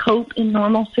can cope in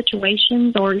normal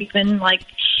situations or even like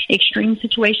extreme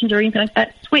situations or anything like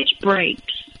that. Switch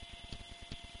breaks.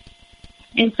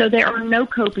 And so there are no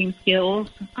coping skills.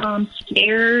 I'm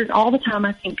scared all the time.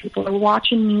 I think people are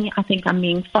watching me. I think I'm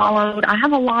being followed. I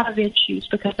have a lot of issues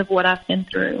because of what I've been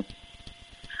through.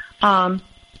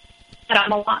 But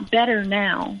I'm a lot better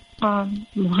now.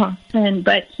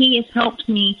 But he has helped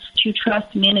me to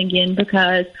trust men again,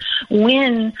 because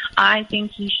when I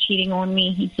think he's cheating on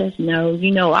me, he says, no,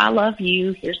 I love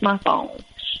you. Here's my phone.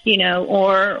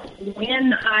 Or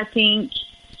when I think,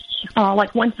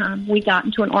 like one time we got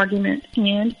into an argument,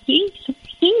 and he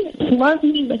loves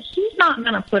me, but he's not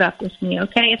going to put up with me,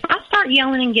 okay? If I start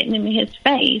yelling and getting into his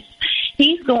face,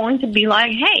 he's going to be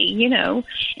like,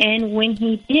 hey, And when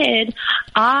he did,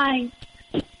 I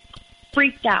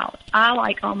freaked out.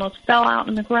 I almost fell out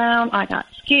on the ground. I got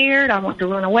scared. I wanted to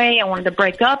run away. I wanted to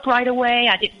break up right away.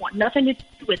 I didn't want nothing to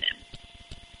do with him.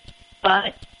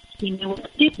 But he knew what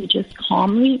to do. He just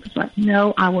calmly was like,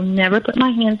 no, I will never put my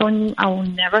hands on you. I will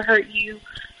never hurt you.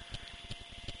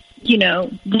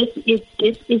 This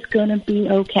is going to be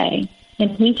okay.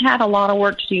 And he's had a lot of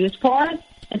work to do. As far as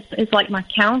it's like my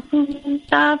counseling and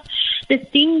stuff, the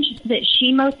things that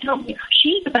she most helped me,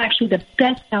 she was actually the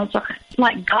best counselor.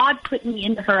 Like, God put me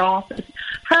into her office.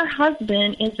 Her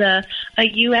husband is a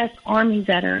U.S. Army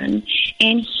veteran,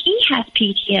 and he has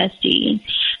PTSD.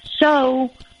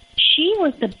 So she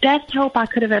was the best help I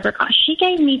could have ever got. She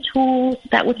gave me tools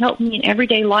that would help me in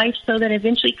everyday life, so that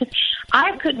eventually, because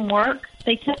I couldn't work.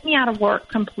 They took me out of work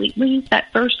completely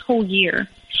that first whole year.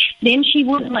 Then she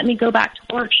wouldn't let me go back to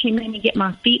work. She made me get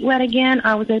my feet wet again.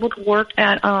 I was able to work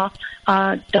at a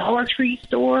Dollar Tree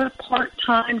store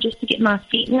part-time just to get my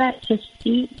feet wet to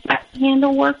see if I could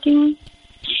handle working.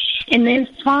 And then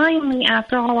finally,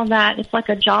 after all of that, it's like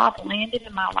a job landed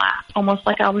in my lap, almost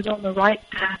like I was on the right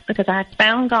path, because I had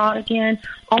found God again.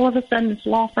 All of a sudden, this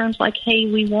law firm's like, hey,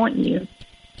 we want you,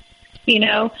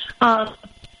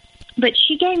 But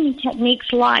she gave me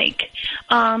techniques like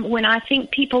when I think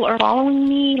people are following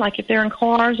me, like if they're in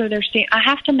cars or they're I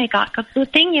have to make eye contact. The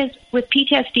thing is, with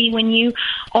PTSD, when you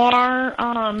are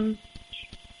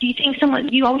do you think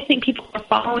you always think people are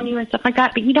following you and stuff like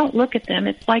that, but you don't look at them.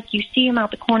 It's like you see them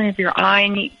out the corner of your eye,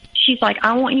 and she's like,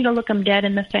 I want you to look them dead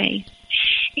in the face.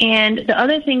 And the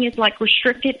other thing is like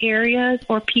restricted areas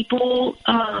or people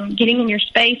getting in your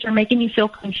space or making you feel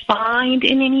confined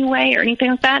in any way or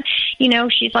anything like that. You know,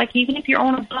 she's like, even if you're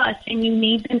on a bus and you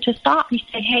need them to stop, you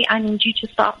say, hey, I need you to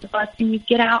stop the bus, and you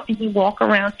get out and you walk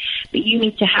around. But you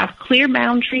need to have clear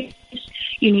boundaries.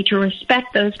 You need to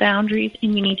respect those boundaries,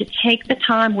 and you need to take the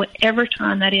time, whatever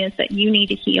time that is, that you need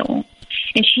to heal.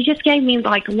 And she just gave me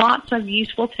like lots of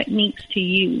useful techniques to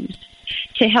use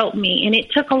to help me. And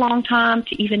it took a long time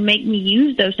to even make me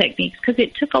use those techniques because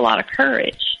it took a lot of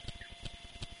courage.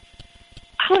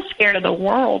 I was scared of the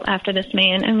world after this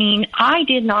man. I mean, I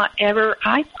did not ever,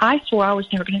 I swore I was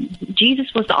never going to,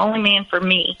 Jesus was the only man for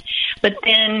me. But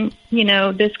then, you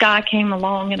know, this guy came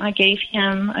along and I gave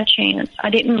him a chance. I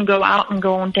didn't go out and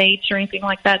go on dates or anything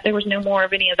like that. There was no more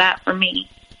of any of that for me.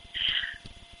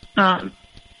 So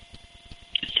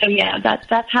yeah,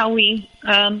 that's how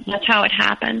it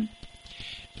happened.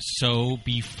 So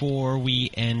before we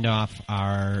end off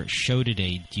our show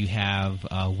today, do you have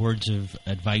words of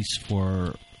advice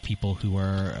for people who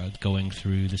are going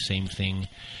through the same thing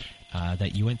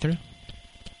that you went through?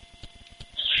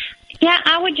 Yeah,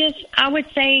 I would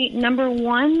say, number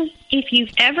one, if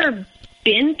you've ever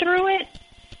been through it,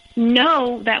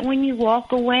 know that when you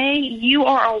walk away, you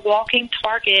are a walking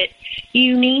target.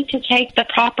 You need to take the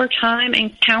proper time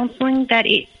and counseling that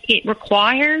it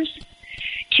requires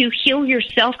to heal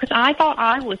yourself, because I thought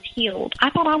I was healed. I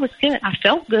thought I was good. I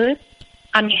felt good.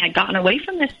 I mean, I'd gotten away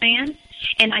from this man,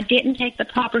 and I didn't take the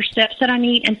proper steps that I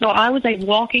need, and so I was a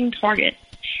walking target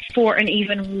for an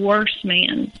even worse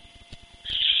man.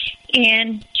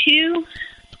 And two,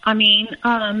 I mean,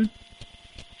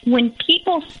 when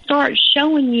people start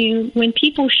showing you, when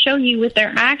people show you with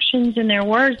their actions and their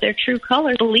words their true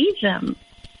colors, believe them.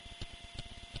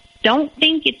 Don't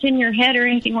think it's in your head or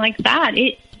anything like that.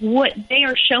 What they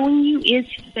are showing you is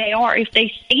who they are. If they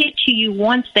say it to you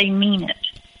once, they mean it.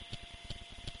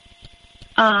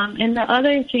 And the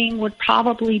other thing would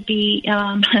probably be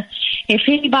if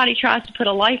anybody tries to put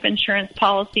a life insurance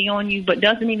policy on you but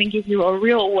doesn't even give you a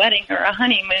real wedding or a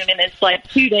honeymoon, and it's like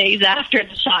 2 days after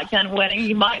the shotgun wedding,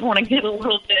 you might want to get a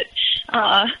little bit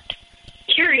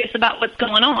curious about what's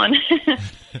going on.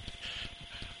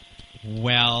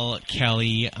 Well,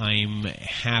 Kelly, I'm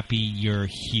happy you're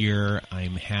here.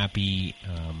 I'm happy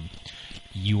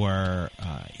you are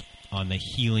on the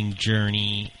healing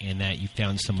journey and that you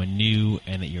found someone new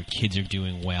and that your kids are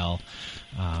doing well.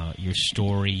 Your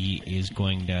story is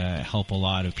going to help a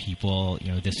lot of people.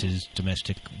 You know, this is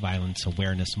Domestic Violence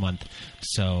Awareness Month.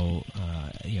 So,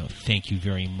 thank you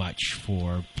very much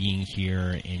for being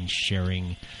here and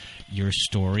sharing your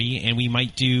story. And we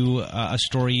might do a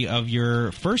story of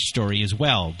your first story as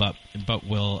well, but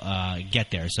we'll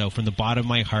get there. So from the bottom of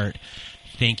my heart,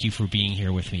 thank you for being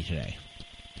here with me today.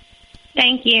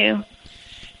 Thank you.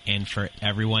 And for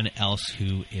everyone else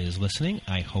who is listening,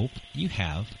 I hope you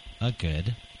have a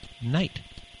good night.